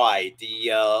Anoa'i,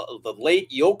 the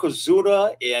late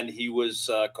Yokozuna, and he was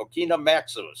Coquina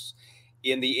Maximus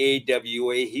in the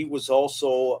AWA. He was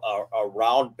also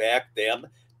around back then,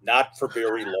 not for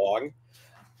very long.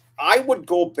 I would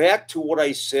go back to what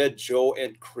I said, Joe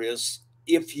and Chris.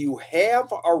 If you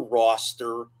have a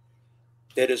roster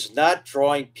that is not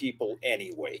drawing people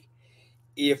anyway,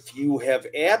 if you have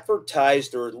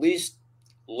advertised or at least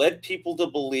led people to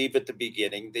believe at the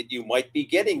beginning that you might be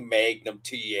getting Magnum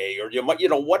TA, or you might,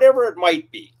 whatever it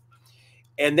might be,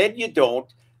 and then you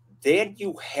don't, then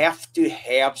you have to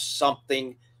have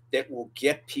something that will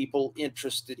get people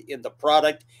interested in the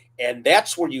product. And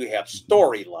that's where you have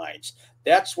storylines.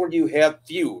 That's where you have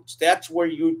feuds. That's where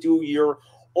you do your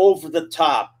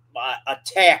over-the-top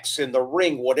attacks in the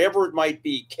ring, whatever it might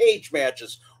be, cage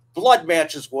matches, blood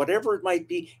matches, whatever it might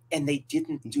be. And they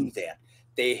didn't do that.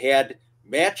 They had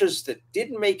matches that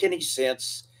didn't make any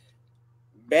sense,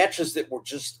 matches that were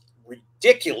just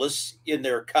ridiculous in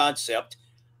their concept.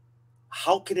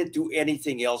 How can it do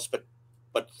anything else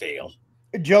but fail?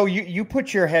 Joe, you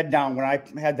put your head down when I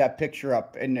had that picture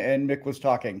up and Mick was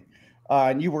talking,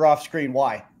 and you were off screen.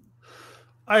 Why?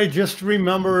 I just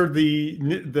remember the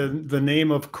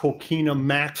name of Coquina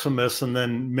Maximus, and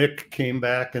then Mick came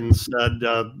back and said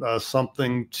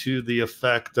something to the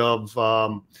effect of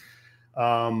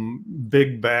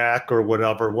big back or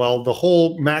whatever. Well, the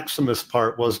whole Maximus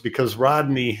part was because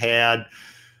Rodney had,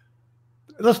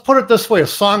 let's put it this way, a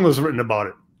song was written about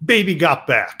it. Baby got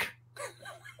back.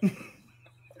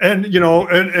 And,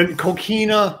 and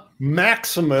Coquina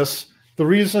Maximus, the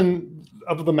reason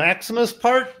of the Maximus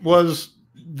part was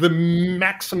the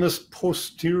Maximus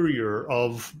posterior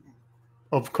of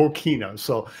Coquina.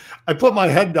 So I put my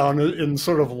head down in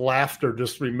sort of laughter,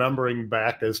 just remembering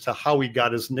back as to how he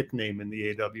got his nickname in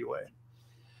the AWA.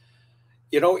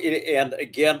 And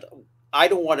again, I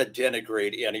don't want to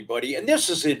denigrate anybody. And this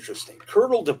is interesting.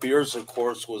 Colonel De Beers, of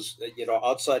course, was,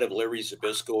 outside of Larry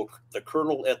Zbyszko, the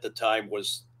Colonel at the time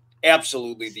was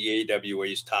absolutely the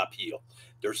AWA's top heel.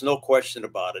 There's no question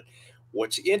about it.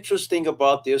 What's interesting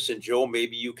about this, and Joe,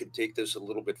 maybe you can take this a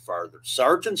little bit farther.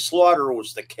 Sergeant Slaughter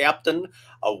was the captain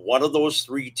of one of those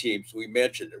three teams. We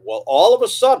mentioned it. Well, all of a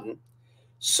sudden,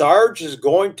 Sarge is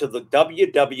going to the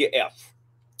WWF,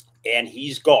 and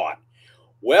he's gone.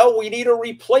 well, we need a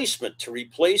replacement to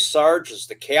replace Sarge as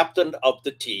the captain of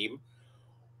the team.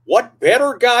 What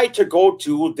better guy to go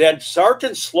to than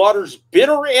Sergeant Slaughter's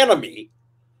bitter enemy,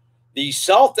 the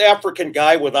South African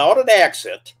guy without an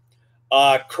accent,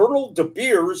 Colonel De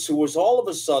Beers, who was all of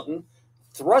a sudden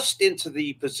thrust into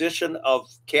the position of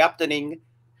captaining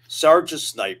Sarge's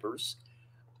snipers.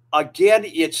 Again,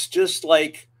 it's just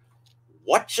like,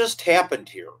 what just happened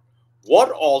here?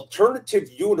 What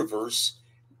alternative universe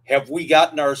have we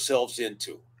gotten ourselves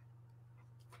into?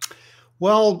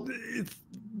 Well,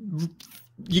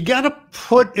 you got to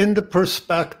put into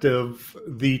perspective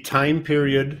the time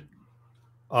period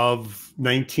of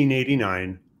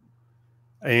 1989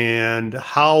 and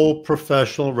how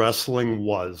professional wrestling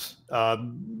was.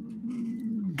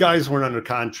 Guys weren't under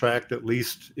contract, at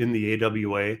least in the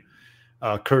AWA.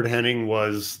 Kurt Hennig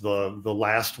was the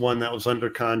last one that was under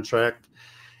contract.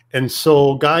 And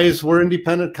so guys were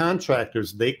independent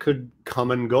contractors. They could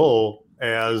come and go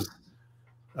as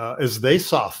they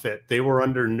saw fit. They were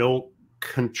under no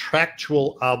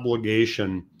contractual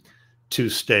obligation to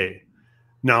stay.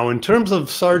 Now, in terms of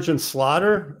Sergeant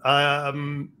Slaughter,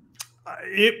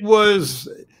 it was,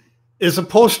 as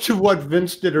opposed to what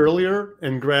Vince did earlier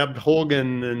and grabbed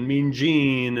Hogan and Mean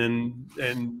Gene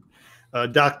and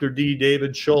Dr. D,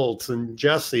 David Schultz and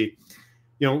Jesse,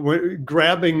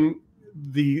 grabbing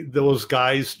those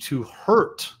guys to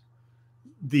hurt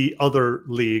the other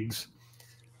leagues.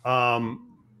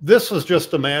 This was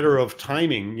just a matter of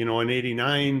timing. In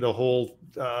 '89, the whole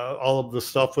all of the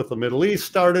stuff with the Middle East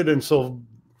started, and so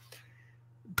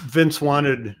Vince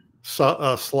wanted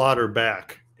Slaughter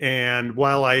back. And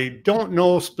while I don't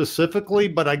know specifically,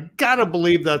 but I gotta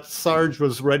believe that Sarge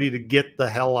was ready to get the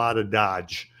hell out of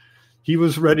Dodge. He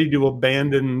was ready to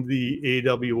abandon the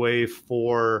AWA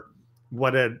for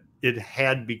what it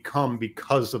had become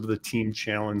because of the Team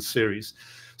Challenge Series.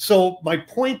 So my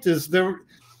point is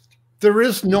there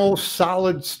is no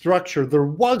solid structure. There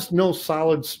was no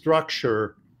solid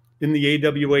structure in the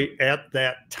AWA at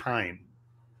that time.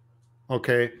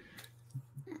 Okay.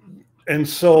 And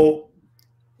so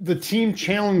the Team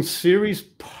Challenge Series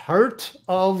part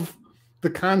of the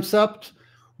concept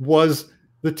was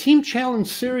the Team Challenge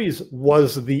Series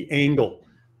was the angle.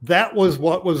 That was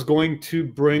what was going to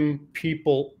bring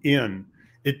people in.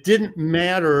 It didn't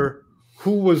matter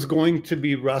who was going to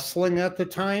be wrestling at the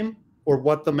time or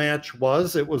what the match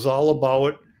was. It was all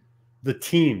about the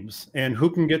teams and who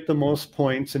can get the most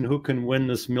points and who can win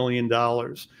this $1 million.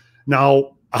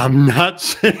 Now, I'm not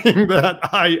saying that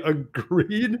I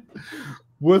agreed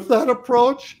with that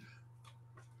approach,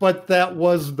 but that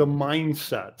was the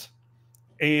mindset.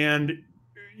 And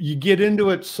you get into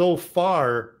it so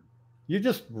far, you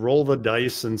just roll the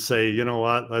dice and say, you know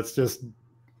what,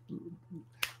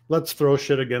 let's throw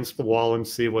shit against the wall and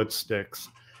see what sticks.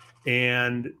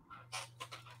 And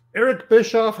Eric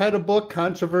Bischoff had a book,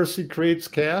 Controversy Creates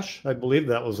Cash. I believe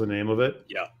that was the name of it.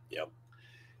 Yeah, yeah.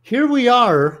 Here we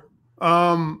are,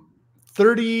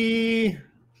 30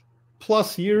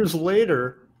 plus years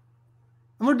later,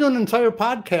 and we're doing an entire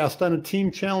podcast on a Team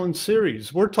Challenge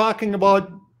Series. We're talking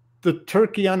about the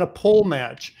turkey on a pole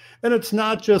match. And it's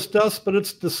not just us, but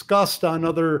it's discussed on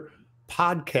other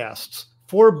podcasts.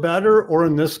 For better, or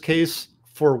in this case,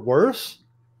 for worse,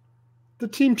 the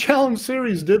Team Challenge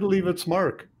Series did leave its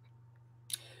mark.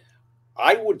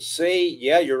 I would say,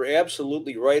 yeah, you're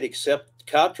absolutely right, except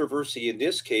controversy in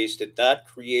this case did not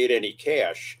create any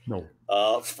cash. No.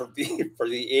 For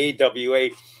the AWA.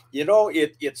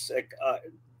 It's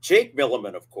Jake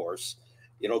Milliman, of course.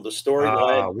 The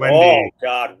storyline. Oh,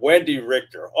 God, Wendy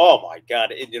Richter. Oh, my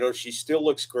God. And, she still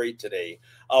looks great today.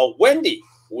 Wendy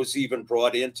was even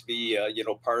brought in to be,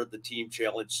 part of the Team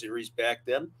Challenge Series back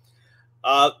then.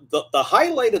 The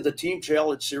highlight of the Team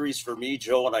Challenge Series for me,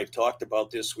 Joe, and I've talked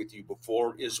about this with you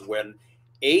before, is when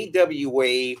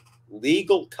AWA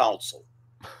legal counsel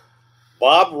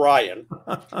Bob Ryan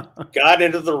got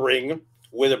into the ring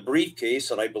with a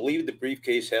briefcase, and I believe the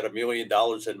briefcase had $1 million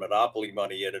in Monopoly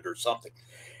money in it or something.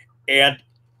 And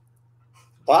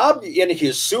Bob, in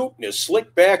his suit and his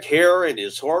slick back hair and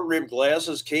his horn-rimmed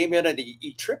glasses, came in and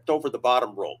he tripped over the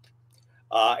bottom rope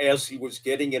as he was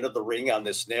getting into the ring on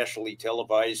this nationally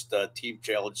televised Team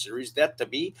Challenge Series. That, to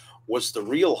me, was the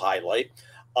real highlight.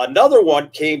 Another one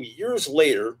came years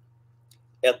later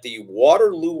at the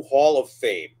Waterloo Hall of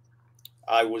Fame.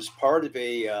 I was part of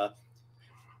a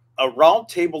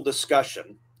roundtable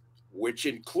discussion, which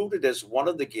included as one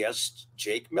of the guests,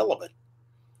 Jake Milliman.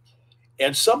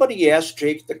 And somebody asked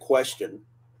Jake the question,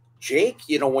 Jake,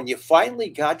 when you finally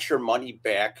got your money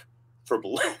back from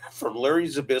Larry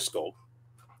Zbyszko,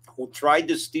 who tried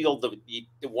to steal the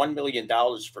 $1 million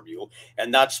from you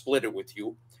and not split it with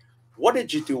you. What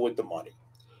did you do with the money?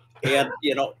 And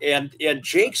and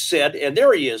Jake said, and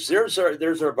there he is. There's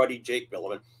our buddy Jake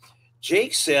Milliman.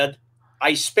 Jake said,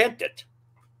 I spent it.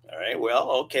 All right. Well,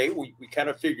 okay. We kind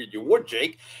of figured you would,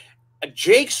 Jake.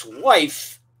 Jake's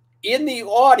wife in the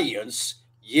audience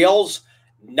yells,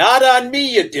 "Not on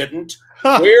me, you didn't.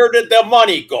 Where did the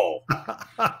money go?"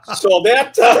 So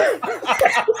that,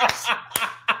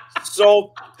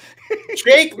 so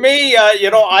Jake may,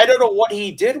 I don't know what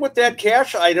he did with that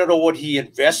cash. I don't know what he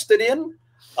invested in.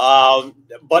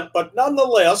 But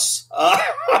nonetheless,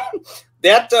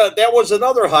 that was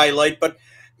another highlight. But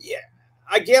yeah,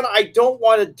 again, I don't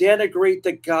want to denigrate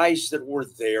the guys that were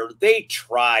there. They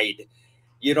tried.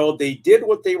 They did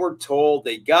what they were told.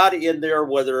 They got in there,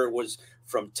 whether it was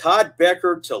from Todd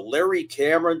Becker to Larry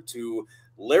Cameron to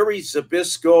Larry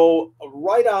Zbyszko,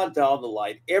 right on down the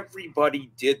line.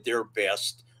 Everybody did their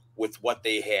best with what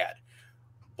they had.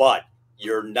 But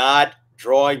you're not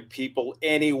drawing people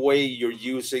anyway. You're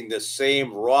using the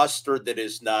same roster that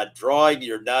is not drawing.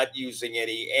 You're not using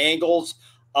any angles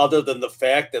other than the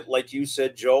fact that, like you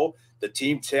said, Joe, the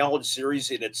Team Challenge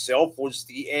Series in itself was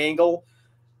the angle.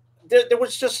 There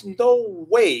was just no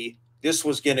way this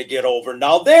was going to get over.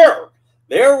 Now they're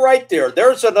right there.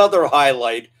 There's another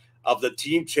highlight of the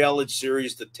Team Challenge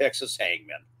Series, the Texas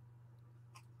Hangman.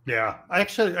 Yeah,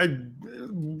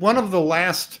 one of the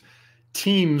last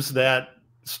teams that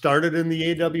started in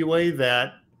the AWA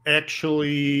that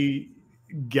actually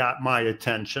got my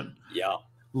attention. Yeah.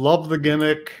 Love the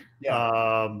gimmick.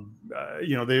 Yeah.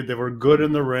 They were good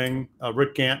in the ring.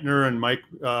 Rick Gantner and Mike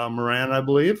Moran, I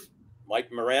believe. Mike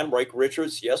Moran, Mike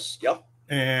Richards. Yes. Yep.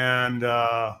 And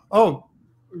was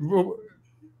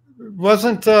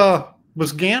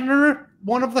Gantner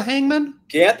one of the hangmen?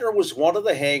 Gantner was one of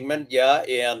the hangmen, yeah,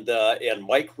 and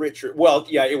Mike Richards. Well,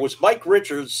 yeah, it was Mike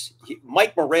Richards.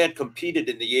 Mike Moran competed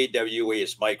in the AWA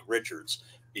as Mike Richards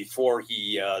before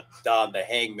he donned the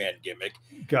hangman gimmick.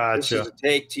 Gotcha. This is a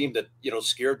tag team that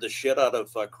scared the shit out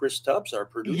of Chris Tubbs, our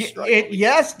producer.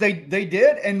 Yes, they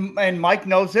did, and Mike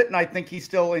knows it, and I think he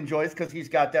still enjoys because he's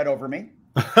got that over me.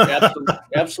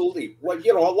 Absolutely. Well,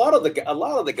 a lot of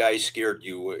the guys scared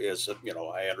you, as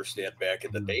I understand back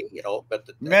in the day. But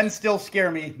men still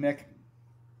scare me, Mick.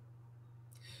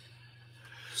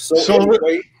 So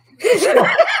anyway,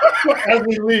 as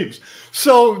he leaves.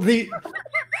 So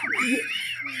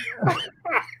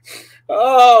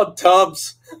oh,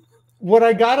 Tubbs. What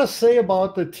I gotta say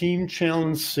about the Team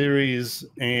Challenge Series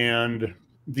and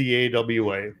the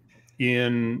AWA,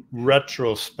 in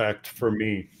retrospect, for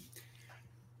me,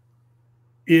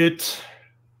 the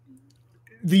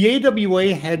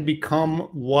AWA had become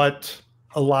what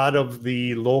a lot of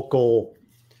the local,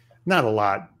 not a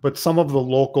lot, but some of the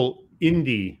local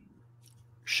indie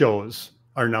shows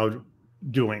are now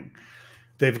doing.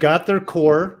 They've got their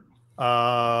core.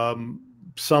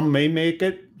 Some may make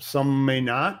it, some may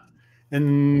not.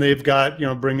 And they've got,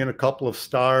 bring in a couple of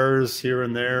stars here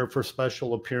and there for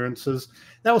special appearances.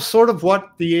 That was sort of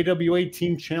what the AWA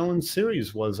Team Challenge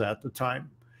Series was at the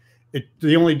time.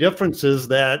 The only difference is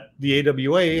that the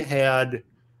AWA had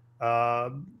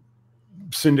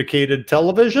syndicated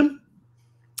television,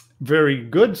 very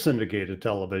good syndicated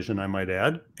television, I might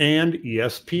add, and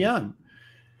ESPN.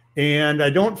 And I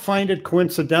don't find it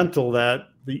coincidental that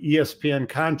the ESPN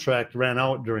contract ran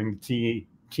out during the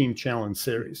Team Challenge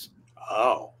Series.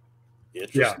 Oh,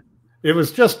 interesting. Yeah, it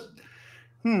was just.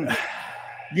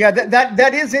 Yeah,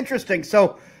 that is interesting.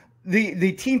 So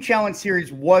the Team Challenge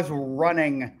Series was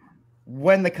running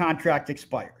when the contract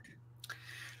expired.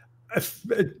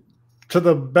 To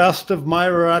the best of my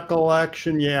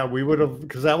recollection, yeah, we would have,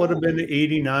 because that would have been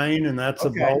 89, and that's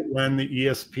about when the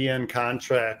ESPN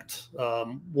contract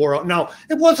wore out. Now,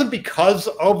 it wasn't because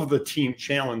of the Team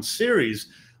Challenge Series,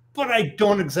 but I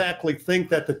don't exactly think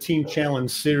that the Team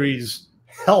Challenge Series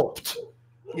helped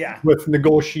with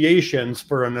negotiations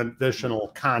for an additional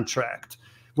contract.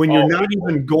 When you're not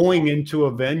even going into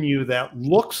a venue that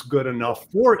looks good enough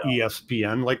for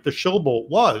ESPN, like the Showboat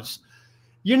was,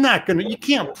 you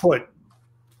can't put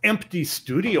empty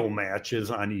studio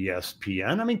matches on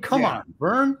ESPN. I mean, come on,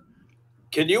 Vern.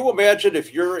 Can you imagine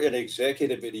if you're an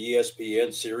executive at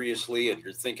ESPN seriously and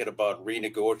you're thinking about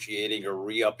renegotiating or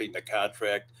re-upping the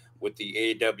contract with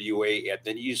the AWA, and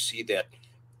then you see that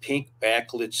pink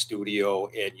backlit studio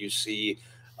and you see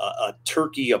a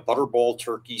turkey, a butterball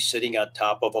turkey sitting on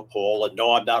top of a pole. And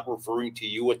no, I'm not referring to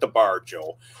you at the bar,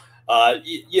 Joe.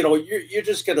 You're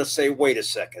just going to say, wait a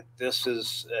second, this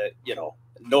is,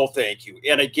 no, thank you.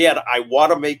 And again, I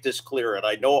want to make this clear, and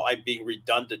I know I'm being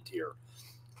redundant here.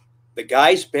 the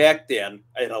guys back then,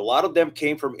 and a lot of them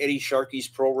came from Eddie Sharkey's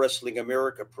Pro Wrestling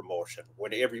America promotion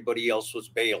when everybody else was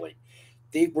bailing.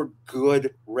 They were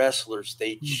good wrestlers.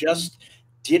 They just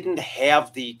didn't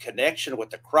have the connection with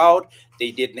the crowd.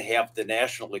 They didn't have the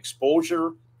national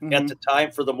exposure at the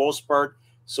time for the most part.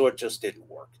 So it just didn't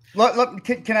work.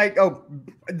 Can I? Oh,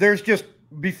 there's just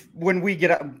when we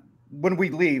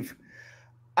leave,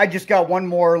 I just got one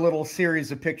more little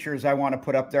series of pictures I want to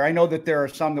put up there. I know that there are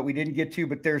some that we didn't get to,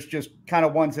 but there's just kind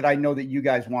of ones that I know that you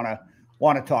guys want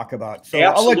to talk about. So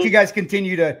I'll let you guys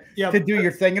continue to do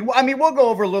your thing. And I mean, we'll go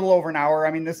over a little over an hour.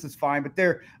 I mean, this is fine, but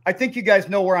I think you guys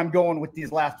know where I'm going with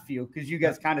these last few, because you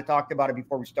guys kind of talked about it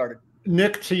before we started.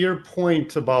 Nick, to your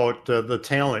point about the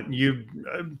talent, you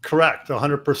correct,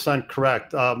 100%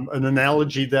 correct. An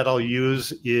analogy that I'll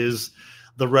use is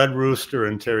the Red Rooster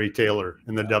and Terry Taylor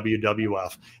in the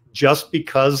WWF. Just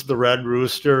because the Red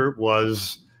Rooster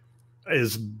was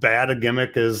as bad a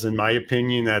gimmick as, in my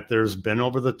opinion, that there's been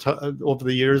over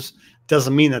the years,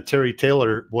 doesn't mean that Terry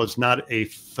Taylor was not a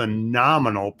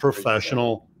phenomenal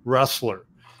professional wrestler.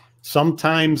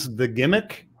 Sometimes the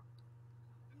gimmick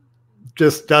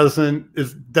just doesn't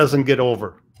get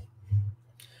over.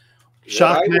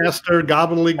 Shockmaster,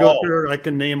 Gobbledygooker, I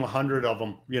can name 100 of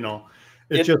them. You know,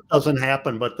 it just doesn't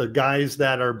happen. But the guys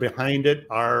that are behind it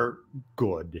are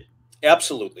good.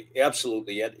 Absolutely,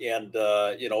 absolutely, and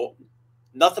you know,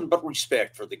 nothing but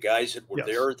respect for the guys that were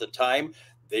there at the time.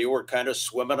 They were kind of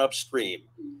swimming upstream,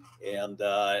 and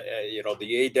you know,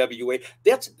 the AWA.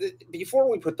 That's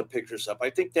before we put the pictures up. I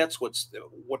think that's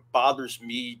what bothers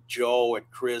me, Joe and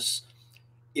Chris,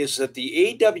 is that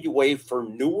the AWA, for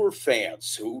newer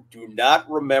fans who do not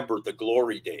remember the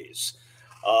glory days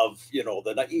of, you know,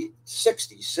 the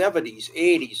 60s, 70s,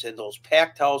 80s, and those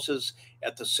packed houses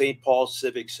at the St. Paul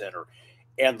Civic Center,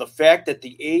 and the fact that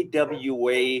the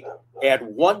AWA at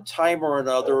one time or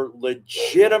another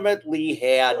legitimately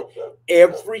had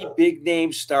every big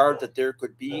name star that there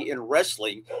could be in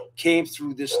wrestling came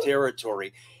through this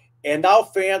territory. And now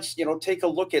fans, you know, take a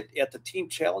look at the Team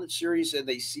Challenge Series and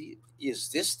they see, is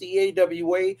this the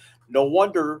AWA? No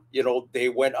wonder, you know, they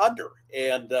went under.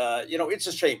 And, you know, it's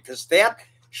a shame, because that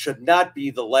should not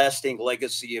be the lasting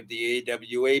legacy of the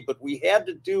AWA. But we had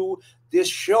to do this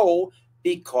show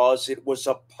because it was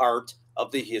a part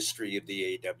of the history of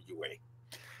the AWA.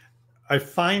 I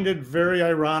find it very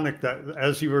ironic that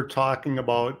as you were talking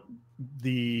about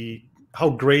how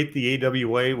great the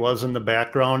AWA was in the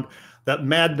background, that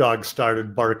Mad Dog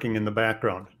started barking in the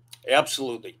background.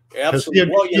 Absolutely.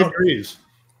 Absolutely. Well, you know, agrees.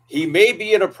 He may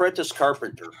be an apprentice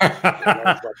carpenter. You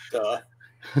know, but,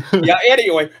 yeah,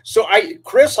 anyway, so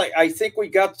Chris, I think we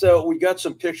got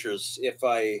some pictures, if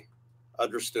I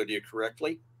understood you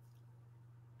correctly.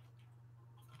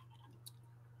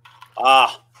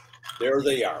 Ah, there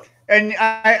they are. And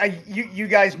you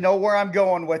guys know where I'm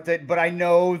going with it, but I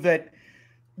know that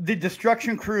the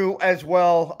Destruction Crew as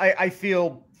well, I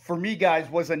feel, for me, guys,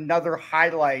 was another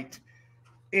highlight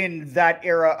in that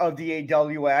era of the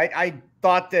AWA. I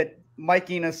thought that Mike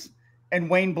Enos and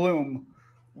Wayne Bloom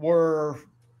were,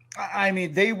 I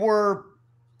mean, to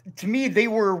me, they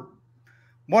were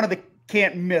one of the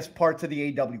can't miss parts of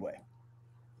the AWA.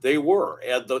 They were,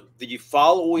 and the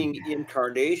following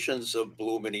incarnations of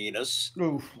Bloom and Enos,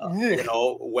 you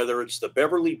know, whether it's the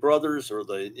Beverly Brothers or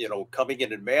the, you know, coming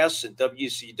in mass in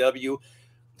WCW,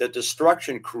 the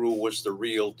Destruction Crew was the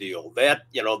real deal. That,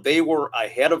 you know, they were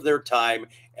ahead of their time,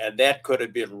 and that could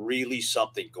have been really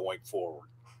something going forward.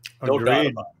 No doubt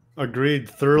about it. Agreed.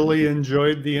 Thoroughly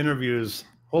enjoyed the interviews.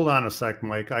 Hold on a sec,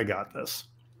 Mike. I got this.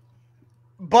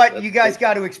 But you guys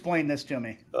got to explain this to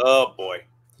me. Oh boy.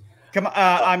 Come on.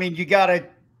 I mean, you got to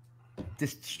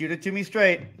just shoot it to me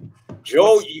straight.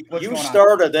 Joe, you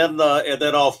start, and then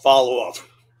I'll follow up.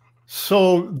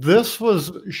 So this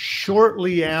was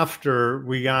shortly after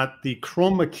we got the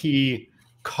chroma key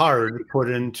card put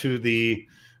into the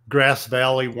Grass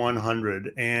Valley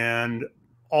 100, and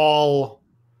all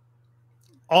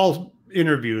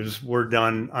interviews were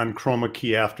done on chroma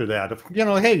key after that. If, you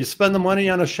know, hey, you spend the money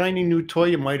on a shiny new toy,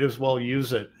 you might as well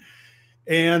use it.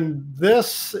 And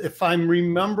this, if I'm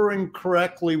remembering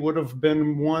correctly, would have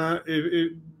been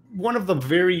one of the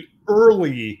very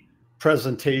early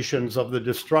presentations of the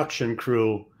Destruction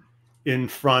Crew in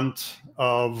front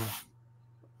of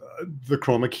the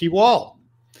chroma key wall.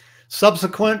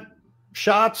 Subsequent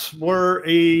shots were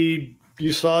you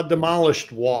saw a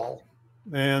demolished wall,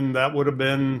 and that would have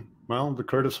been, well, the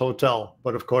Curtis Hotel.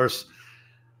 But of course,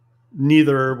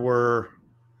 neither were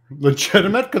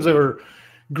legitimate because they were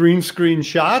green screen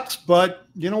shots, but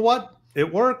you know what?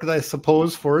 It worked, I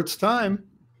suppose, for its time.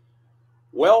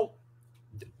 Well,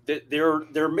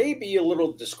 there may be a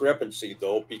little discrepancy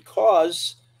though,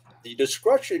 because the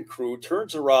Destruction Crew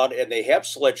turns around and they have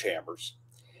sledgehammers,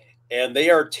 and they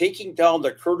are taking down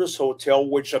the Curtis Hotel,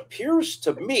 which appears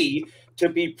to me to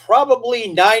be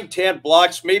probably 9-10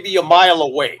 blocks, maybe a mile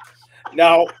away.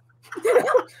 Now,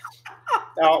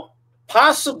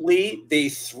 possibly they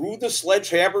threw the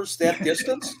sledgehammers that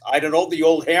distance. I don't know, the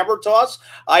old hammer toss.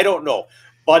 I don't know.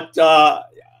 But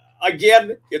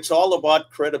again, it's all about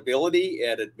credibility,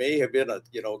 and it may have been a,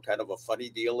 kind of a funny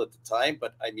deal at the time.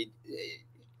 But I mean,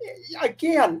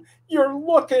 again, you're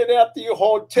looking at the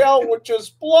hotel, which is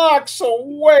blocks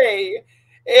away,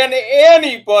 and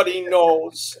anybody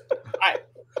knows.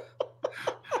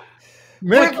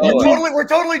 We're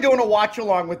totally doing a watch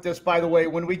along with this, by the way.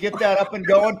 When we get that up and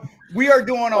going, we are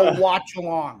doing a watch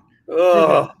along.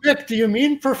 Nick, do you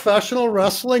mean professional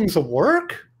wrestling's a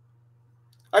work?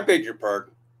 I beg your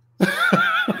pardon.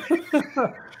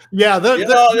 Yeah, there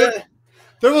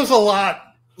was a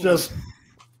lot just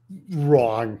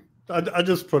wrong. I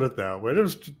just put it that way. It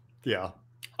was, yeah.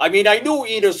 I mean, I knew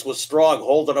Enos was strong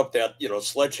holding up that,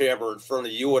 sledgehammer in front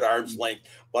of you at arm's length,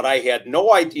 but I had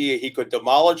no idea he could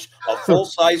demolish a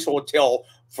full-size hotel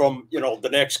from, the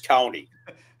next county.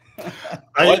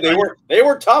 They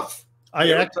were tough.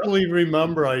 I actually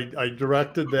remember I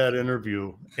directed that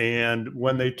interview, and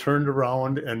when they turned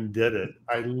around and did it,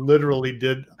 I literally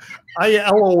did. I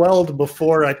LOL'd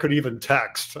before I could even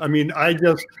text. I mean, I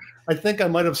think I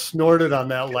might have snorted on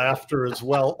that laughter as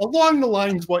well, along the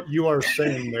lines what you are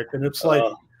saying, Nick. And it's like,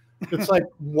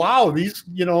 wow, these,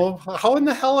 how in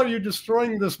the hell are you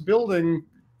destroying this building?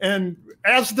 And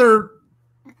as they're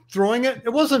throwing it, it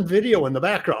wasn't video in the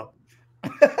background.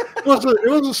 It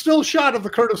was a still shot of the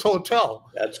Curtis Hotel.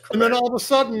 That's correct. And then all of a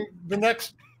sudden, the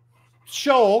next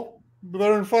show,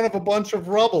 they're in front of a bunch of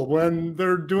rubble when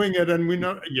they're doing it, and we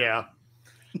know, yeah.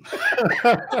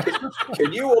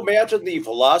 Can you imagine the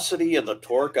velocity and the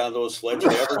torque on those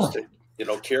sledgehammers to,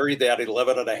 carry that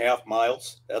 11.5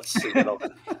 miles? That's,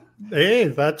 Hey,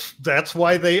 that's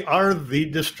why they are the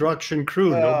Destruction Crew.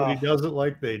 Nobody does it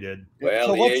like they did. Well,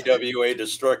 so the AWA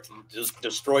just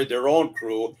destroyed their own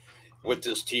crew with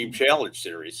this Team Challenge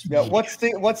series. Yeah, what's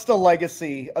the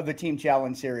legacy of the Team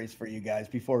Challenge series for you guys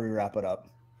before we wrap it up?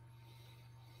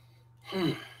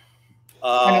 I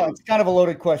know it's kind of a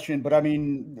loaded question, but I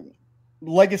mean,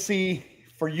 legacy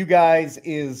for you guys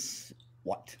is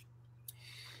what?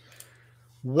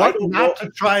 What not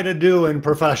to try to do in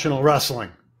professional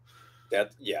wrestling.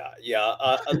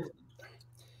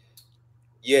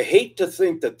 You hate to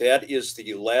think that is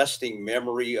the lasting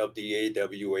memory of the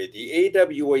AWA. The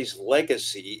AWA's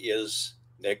legacy is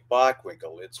Nick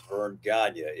Bockwinkel. It's Vern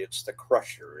Gagne. It's the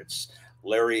Crusher. It's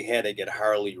Larry Hennig and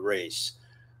Harley Race.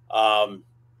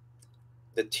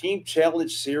 The Team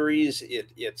Challenge series,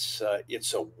 it's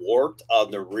a wart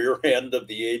on the rear end of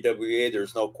the AWA.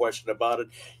 There's no question about it.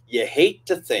 You hate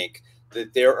to think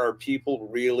that there are people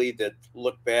really that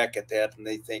look back at that and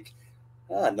they think,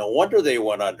 no wonder they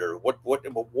went under. What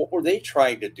were they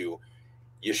trying to do?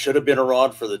 You should have been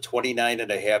around for the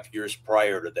 29.5 years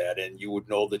prior to that, and you would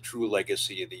know the true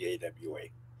legacy of the AWA.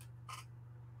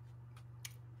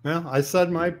 Well, I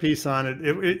said my piece on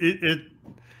it.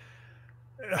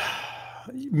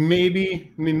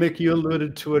 Maybe, I mean, Mick, you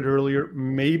alluded to it earlier.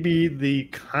 Maybe the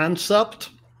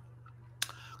concept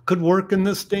could work in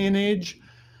this day and age.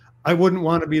 I wouldn't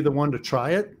want to be the one to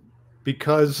try it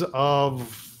because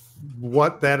of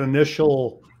what that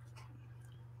initial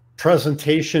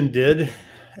presentation did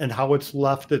and how it's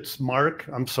left its mark.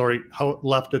 I'm sorry, how it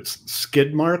left its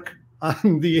skid mark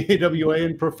on the AWA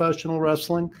in professional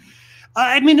wrestling.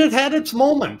 I mean, it had its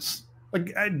moments.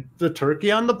 Like the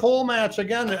turkey on the pole match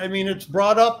again. I mean, it's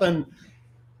brought up, and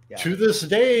to this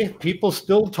day, people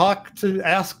still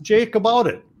ask Jake about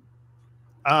it.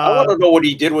 I want to know what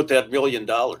he did with that $1 million.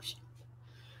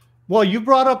 Well,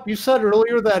 you said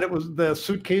earlier that the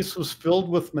suitcase was filled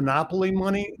with Monopoly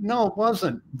money. No, it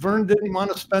wasn't. Vern didn't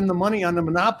want to spend the money on the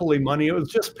Monopoly money. It was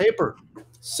just paper.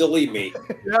 Silly me.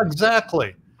 Yeah,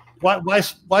 exactly. Why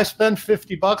spend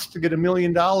 $50 to get $1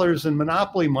 million in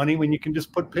Monopoly money when you can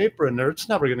just put paper in there? It's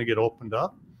never going to get opened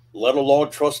up. Let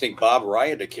alone trusting Bob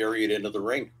Ryan to carry it into the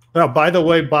ring. Now, by the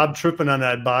way, Bob tripping on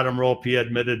that bottom rope, he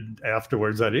admitted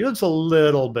afterwards that he was a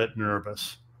little bit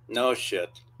nervous. No shit.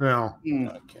 No.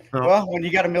 Okay. No. Well, when you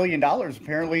got $1 million,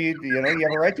 apparently, you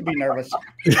have a right to be nervous.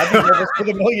 I'd be nervous for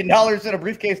the $1 million in a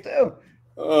briefcase too.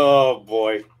 Oh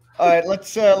boy. All right,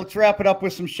 let's wrap it up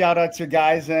with some shout outs here,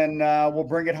 guys, and we'll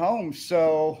bring it home.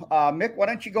 So, Mick, why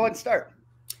don't you go ahead and start?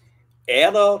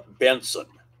 Anna Benson,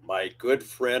 my good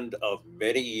friend of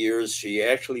many years. She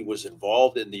actually was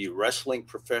involved in the wrestling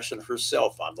profession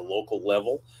herself on the local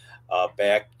level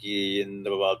back in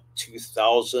about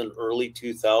 2000, early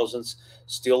 2000s.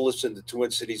 Still lives in the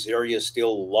Twin Cities area,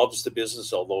 still loves the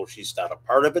business, although she's not a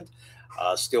part of it.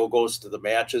 Still goes to the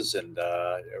matches and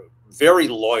very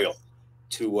loyal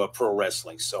to pro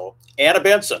wrestling. So, Anna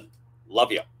Benson,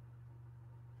 love you.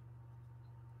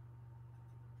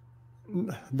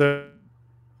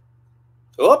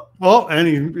 Oh,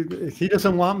 and he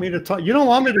doesn't want me to talk. You don't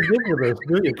want me to give you this,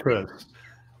 do you, Chris?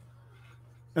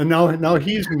 And now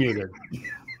he's muted.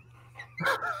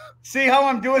 See how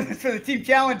I'm doing this for the Team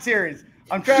Challenge Series?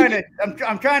 I'm trying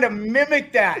to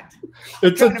mimic that.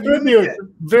 It's a tribute.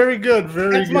 Very good.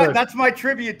 Very good. That's my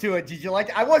tribute to it. Did you like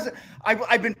it?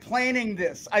 I've been planning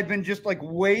this. I've been just like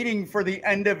waiting for the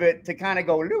end of it to kind of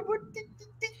go.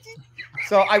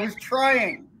 So I was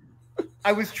trying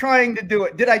to do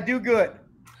it. Did I do good?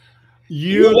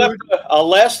 You left a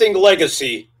lasting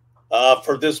legacy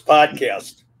for this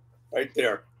podcast, right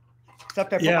there.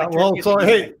 Yeah, well, so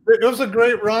hey, it was a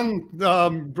great run.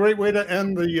 Great way to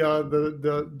end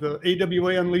the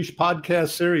AWA Unleashed podcast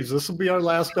series. This will be our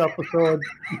last episode.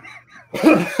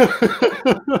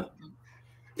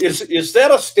 Is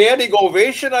that a standing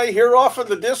ovation I hear off in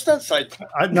the distance? No,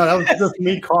 that was just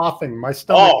me coughing. My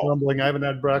stomach rumbling. I haven't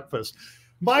had breakfast.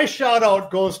 My shout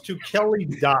out goes to Kelly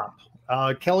Dopp.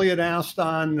 Kelly had asked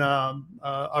on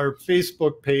our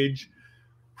Facebook page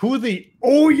who the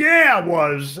 "oh yeah"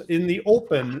 was in the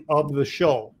open of the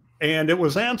show. And it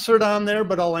was answered on there,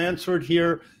 but I'll answer it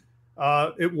here.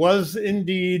 It was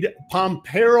indeed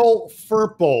Pompero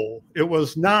Firpo. It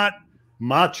was not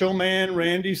Macho Man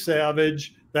Randy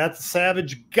Savage. That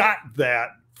Savage got that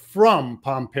from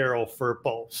Pompero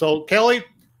Firpo. So, Kelly,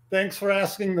 thanks for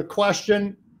asking the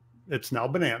question. It's now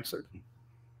been answered.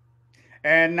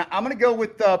 And I'm going to go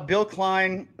with Bill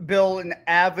Klein. Bill, an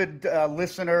avid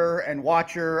listener and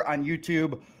watcher on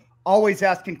YouTube, always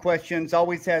asking questions,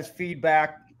 always has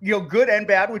feedback, good and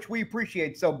bad, which we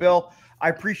appreciate. So, Bill, I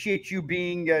appreciate you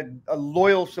being a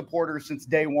loyal supporter since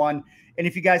day one. And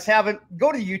if you guys haven't,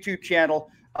 go to the YouTube channel,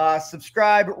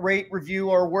 subscribe, rate, review,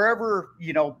 or wherever,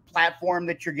 platform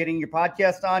that you're getting your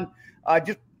podcast on.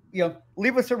 Just,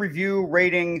 leave us a review,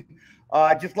 rating.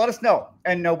 Just let us know.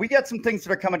 And we got some things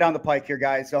that are coming down the pike here,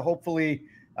 guys. So hopefully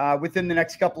within the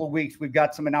next couple of weeks, we've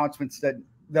got some announcements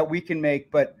that we can make.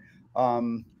 But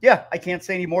yeah, I can't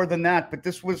say any more than that. But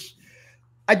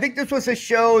I think this was a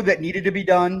show that needed to be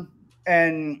done.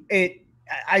 And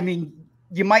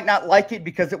you might not like it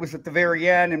because it was at the very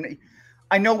end. And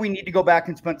I know we need to go back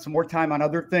and spend some more time on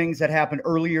other things that happened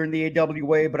earlier in the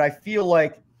AWA. But I feel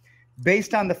like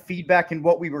based on the feedback and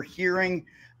what we were hearing,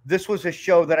 this was a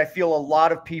show that I feel a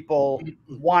lot of people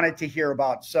wanted to hear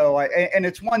about. So, and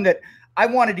it's one that I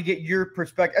wanted to get your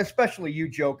perspective, especially you,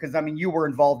 Joe, because you were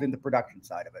involved in the production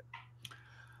side of it.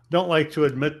 Don't like to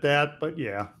admit that, but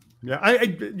yeah.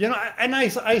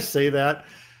 I say that.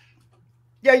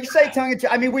 Yeah, you say tongue in cheek.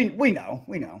 We know.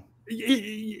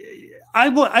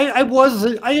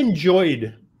 I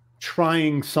enjoyed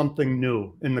trying something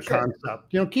new in the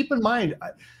concept. Keep in mind,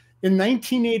 in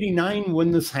 1989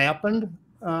 when this happened.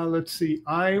 Let's see,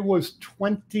 I was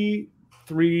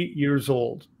 23 years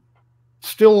old,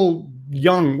 still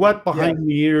young, wet behind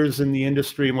the ears in the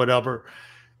industry and whatever.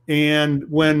 And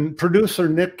when producer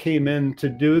Nick came in to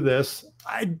do this,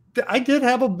 I did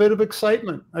have a bit of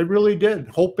excitement. I really did,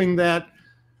 hoping that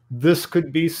this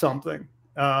could be something.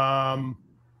 And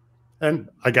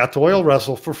I got to oil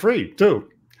wrestle for free too.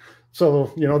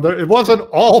 So, it wasn't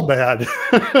all bad,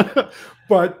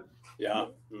 but yeah,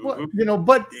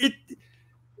 but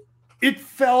it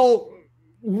fell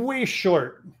way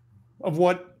short of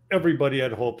what everybody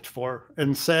had hoped for.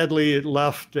 And sadly, it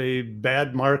left a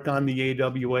bad mark on the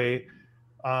AWA.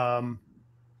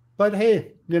 But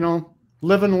hey,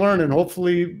 live and learn. And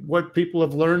hopefully what people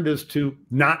have learned is to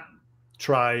not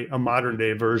try a modern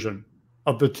day version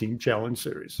of the Team Challenge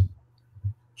series.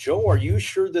 Joe, are you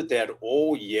sure that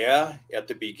 "oh yeah" at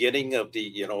the beginning of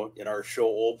the, in our show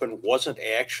open wasn't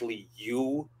actually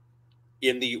you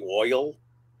in the oil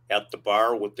at the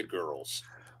bar with the girls?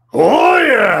 Oh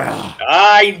yeah,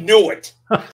 I knew it.